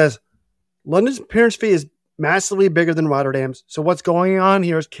 says London's appearance fee is massively bigger than Rotterdam's. So what's going on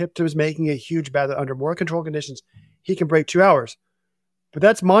here is Kiptum is making a huge bet that under more controlled conditions, he can break 2 hours. But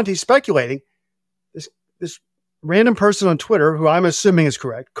that's Monty speculating. This random person on Twitter, who I'm assuming is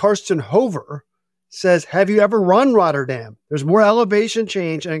correct, Karsten Hover, says, have you ever run Rotterdam? There's more elevation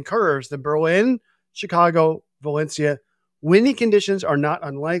change and curves than Berlin, Chicago, Valencia. Windy conditions are not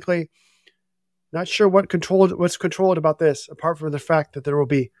unlikely. Not sure what's controlled about this, apart from the fact that there will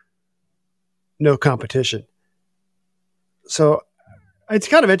be no competition. So it's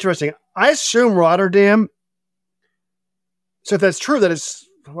kind of interesting. I assume Rotterdam. So if that's true,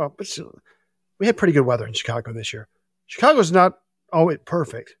 we had pretty good weather in Chicago this year. Chicago's not always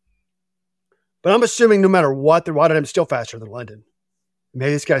perfect, but I'm assuming no matter what, the Rotterdam's still faster than London.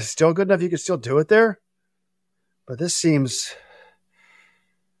 Maybe this guy's still good enough you can still do it there. But this seems,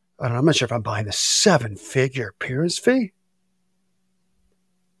 I don't know, I'm not sure if I'm buying the 7-figure appearance fee.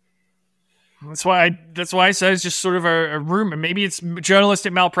 That's why I said it's just sort of a rumor. Maybe it's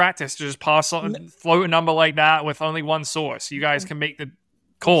journalistic malpractice to just float a number like that with only one source. You guys can make the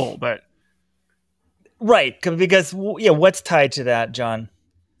call, but right, because what's tied to that, John?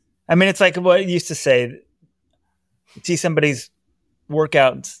 I mean, it's like what you used to say. See somebody's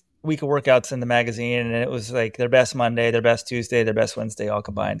week of workouts in the magazine, and it was like their best Monday, their best Tuesday, their best Wednesday, all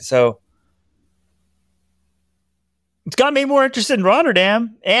combined. So it's got me more interested in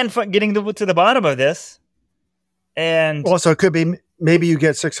Rotterdam and getting to the bottom of this. And also, it could be maybe you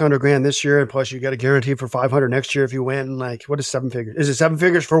get $600,000 this year, and plus you get a guarantee for $500 next year if you win. Like, what is 7 figures? Is it 7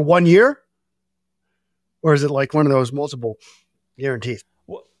 figures for 1 year, or is it like one of those multiple guarantees?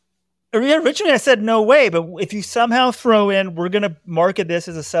 Well, originally I said no way, but if you somehow throw in, we're going to market this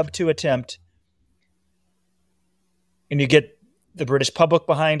as a sub 2 attempt, and you get the British public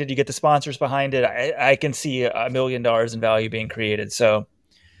behind it, you get the sponsors behind it, I can see $1 million in value being created. So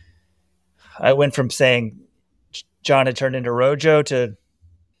I went from saying John had turned into Rojo to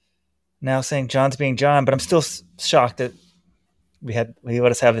now saying John's being John, but I'm still shocked that we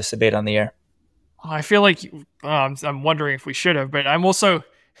let us have this debate on the air. I feel like I'm wondering if we should have, but I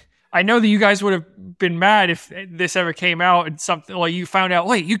know that you guys would have been mad if this ever came out and something like you found out,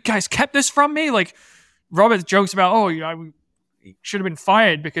 wait, you guys kept this from me? Like Robert jokes about, he should have been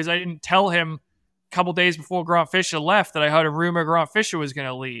fired because I didn't tell him a couple days before Grant Fisher left that I heard a rumor Grant Fisher was going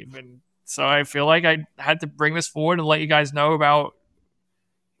to leave. And so I feel like I had to bring this forward and let you guys know about,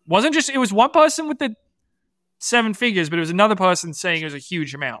 it was one person with the 7 figures, but it was another person saying it was a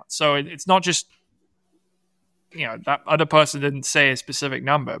huge amount. So it's not just, that other person didn't say a specific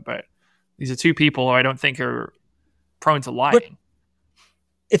number, but these are 2 people who I don't think are prone to lying. But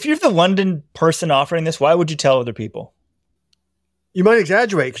if you're the London person offering this, why would you tell other people? You might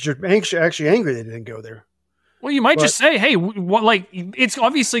exaggerate because you're actually angry they didn't go there. Well, you might just say, hey, it's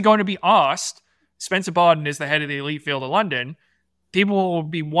obviously going to be asked. Spencer Barden is the head of the elite field of London. People will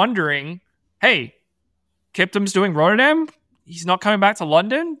be wondering, hey, Kiptum's doing Rotterdam. He's not coming back to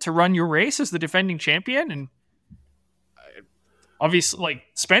London to run your race as the defending champion. And obviously,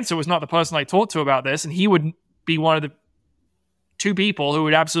 Spencer was not the person I talked to about this, and he would be one of the 2 people who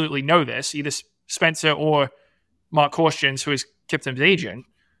would absolutely know this, either Spencer or Mark Korstjens, who is Kiptum's agent.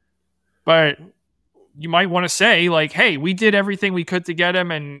 But you might want to say, like, hey, we did everything we could to get him,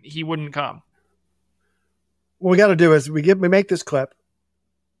 and he wouldn't come. What we got to do is we make this clip,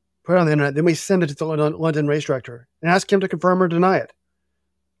 put it on the internet, then we send it to the London race director and ask him to confirm or deny it.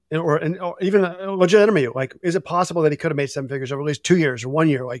 Or even a legit interview. Like, is it possible that he could have made 7 figures over at least 2 years or 1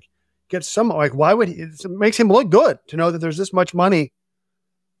 year? Like, get some, like, why would he? It makes him look good to know that there's this much money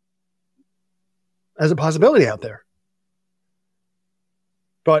as a possibility out there.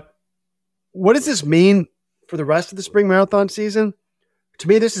 But what does this mean for the rest of the spring marathon season? To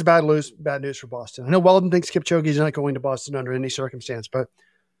me, this is bad news for Boston. I know Weldon thinks Kipchoge is not going to Boston under any circumstance, but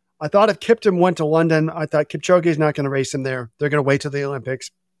I thought if Kiptum went to London, I thought Kipchoge is not going to race him there. They're going to wait till the Olympics.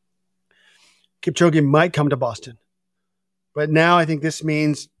 Kipchoge might come to Boston. But now I think this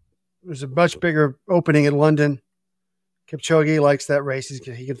means there's a much bigger opening in London. Kipchoge likes that race.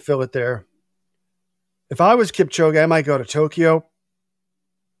 He can fill it there. If I was Kipchoge, I might go to Tokyo.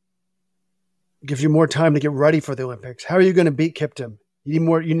 Gives you more time to get ready for the Olympics. How are you going to beat Kiptum? You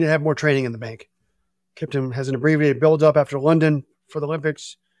need to have more training in the bank. Kiptum has an abbreviated build-up after London for the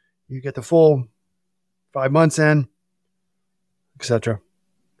Olympics. You get the full 5 months in, etc.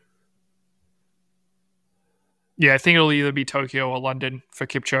 Yeah, I think it'll either be Tokyo or London for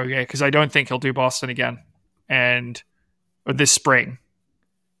Kipchoge because I don't think he'll do Boston again or this spring.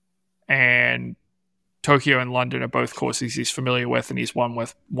 And Tokyo and London are both courses he's familiar with and he's won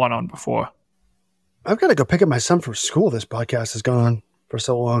on before. I've got to go pick up my son from school. This podcast has gone on for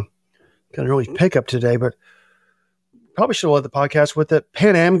so long. Got an early pickup today, but probably should have led the podcast with it.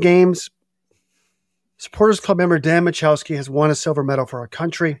 Pan Am Games. Supporters Club member Dan Machowski has won a silver medal for our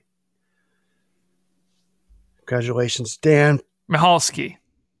country. Congratulations, Dan. Michalski.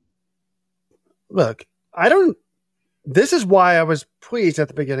 Look, this is why I was pleased at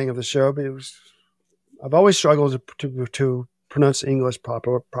the beginning of the show, but I've always struggled to pronounce English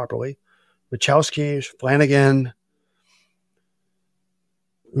properly. Machowski, Flanagan,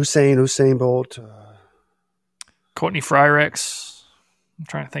 Usain Bolt. Courtney Fryrix. I'm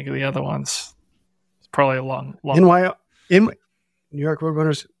trying to think of the other ones. It's probably a long. In New York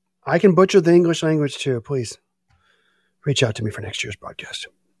Roadrunners, I can butcher the English language too. Please reach out to me for next year's podcast.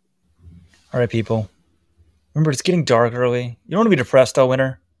 All right, people. Remember, it's getting dark early. You don't want to be depressed all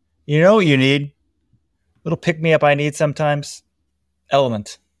winter. You know what you need? A little pick-me-up I need sometimes.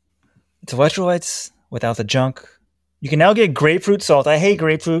 Element. It's electrolytes without the junk. You can now get grapefruit salt. I hate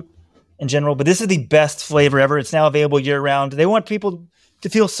grapefruit in general, but this is the best flavor ever. It's now available year-round. They want people to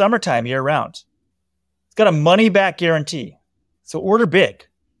feel summertime year-round. It's got a money-back guarantee. So order big. If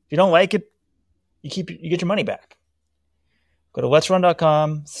you don't like it, you get your money back. Go to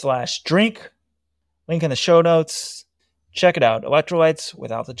letsrun.com/drink. Link in the show notes. Check it out. Electrolytes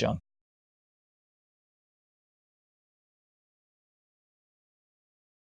without the junk.